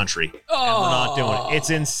another country. And we're not doing it. It's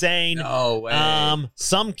insane. No way.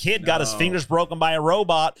 Some kid got his fingers broken by a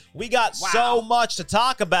robot. We got so much to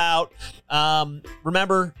talk about.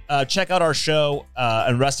 Remember, check out our show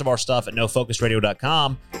and rest of our stuff at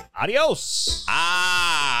nofocusradio.com. Adios.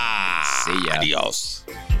 See ya. Adios.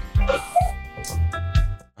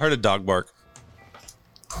 I heard a dog bark.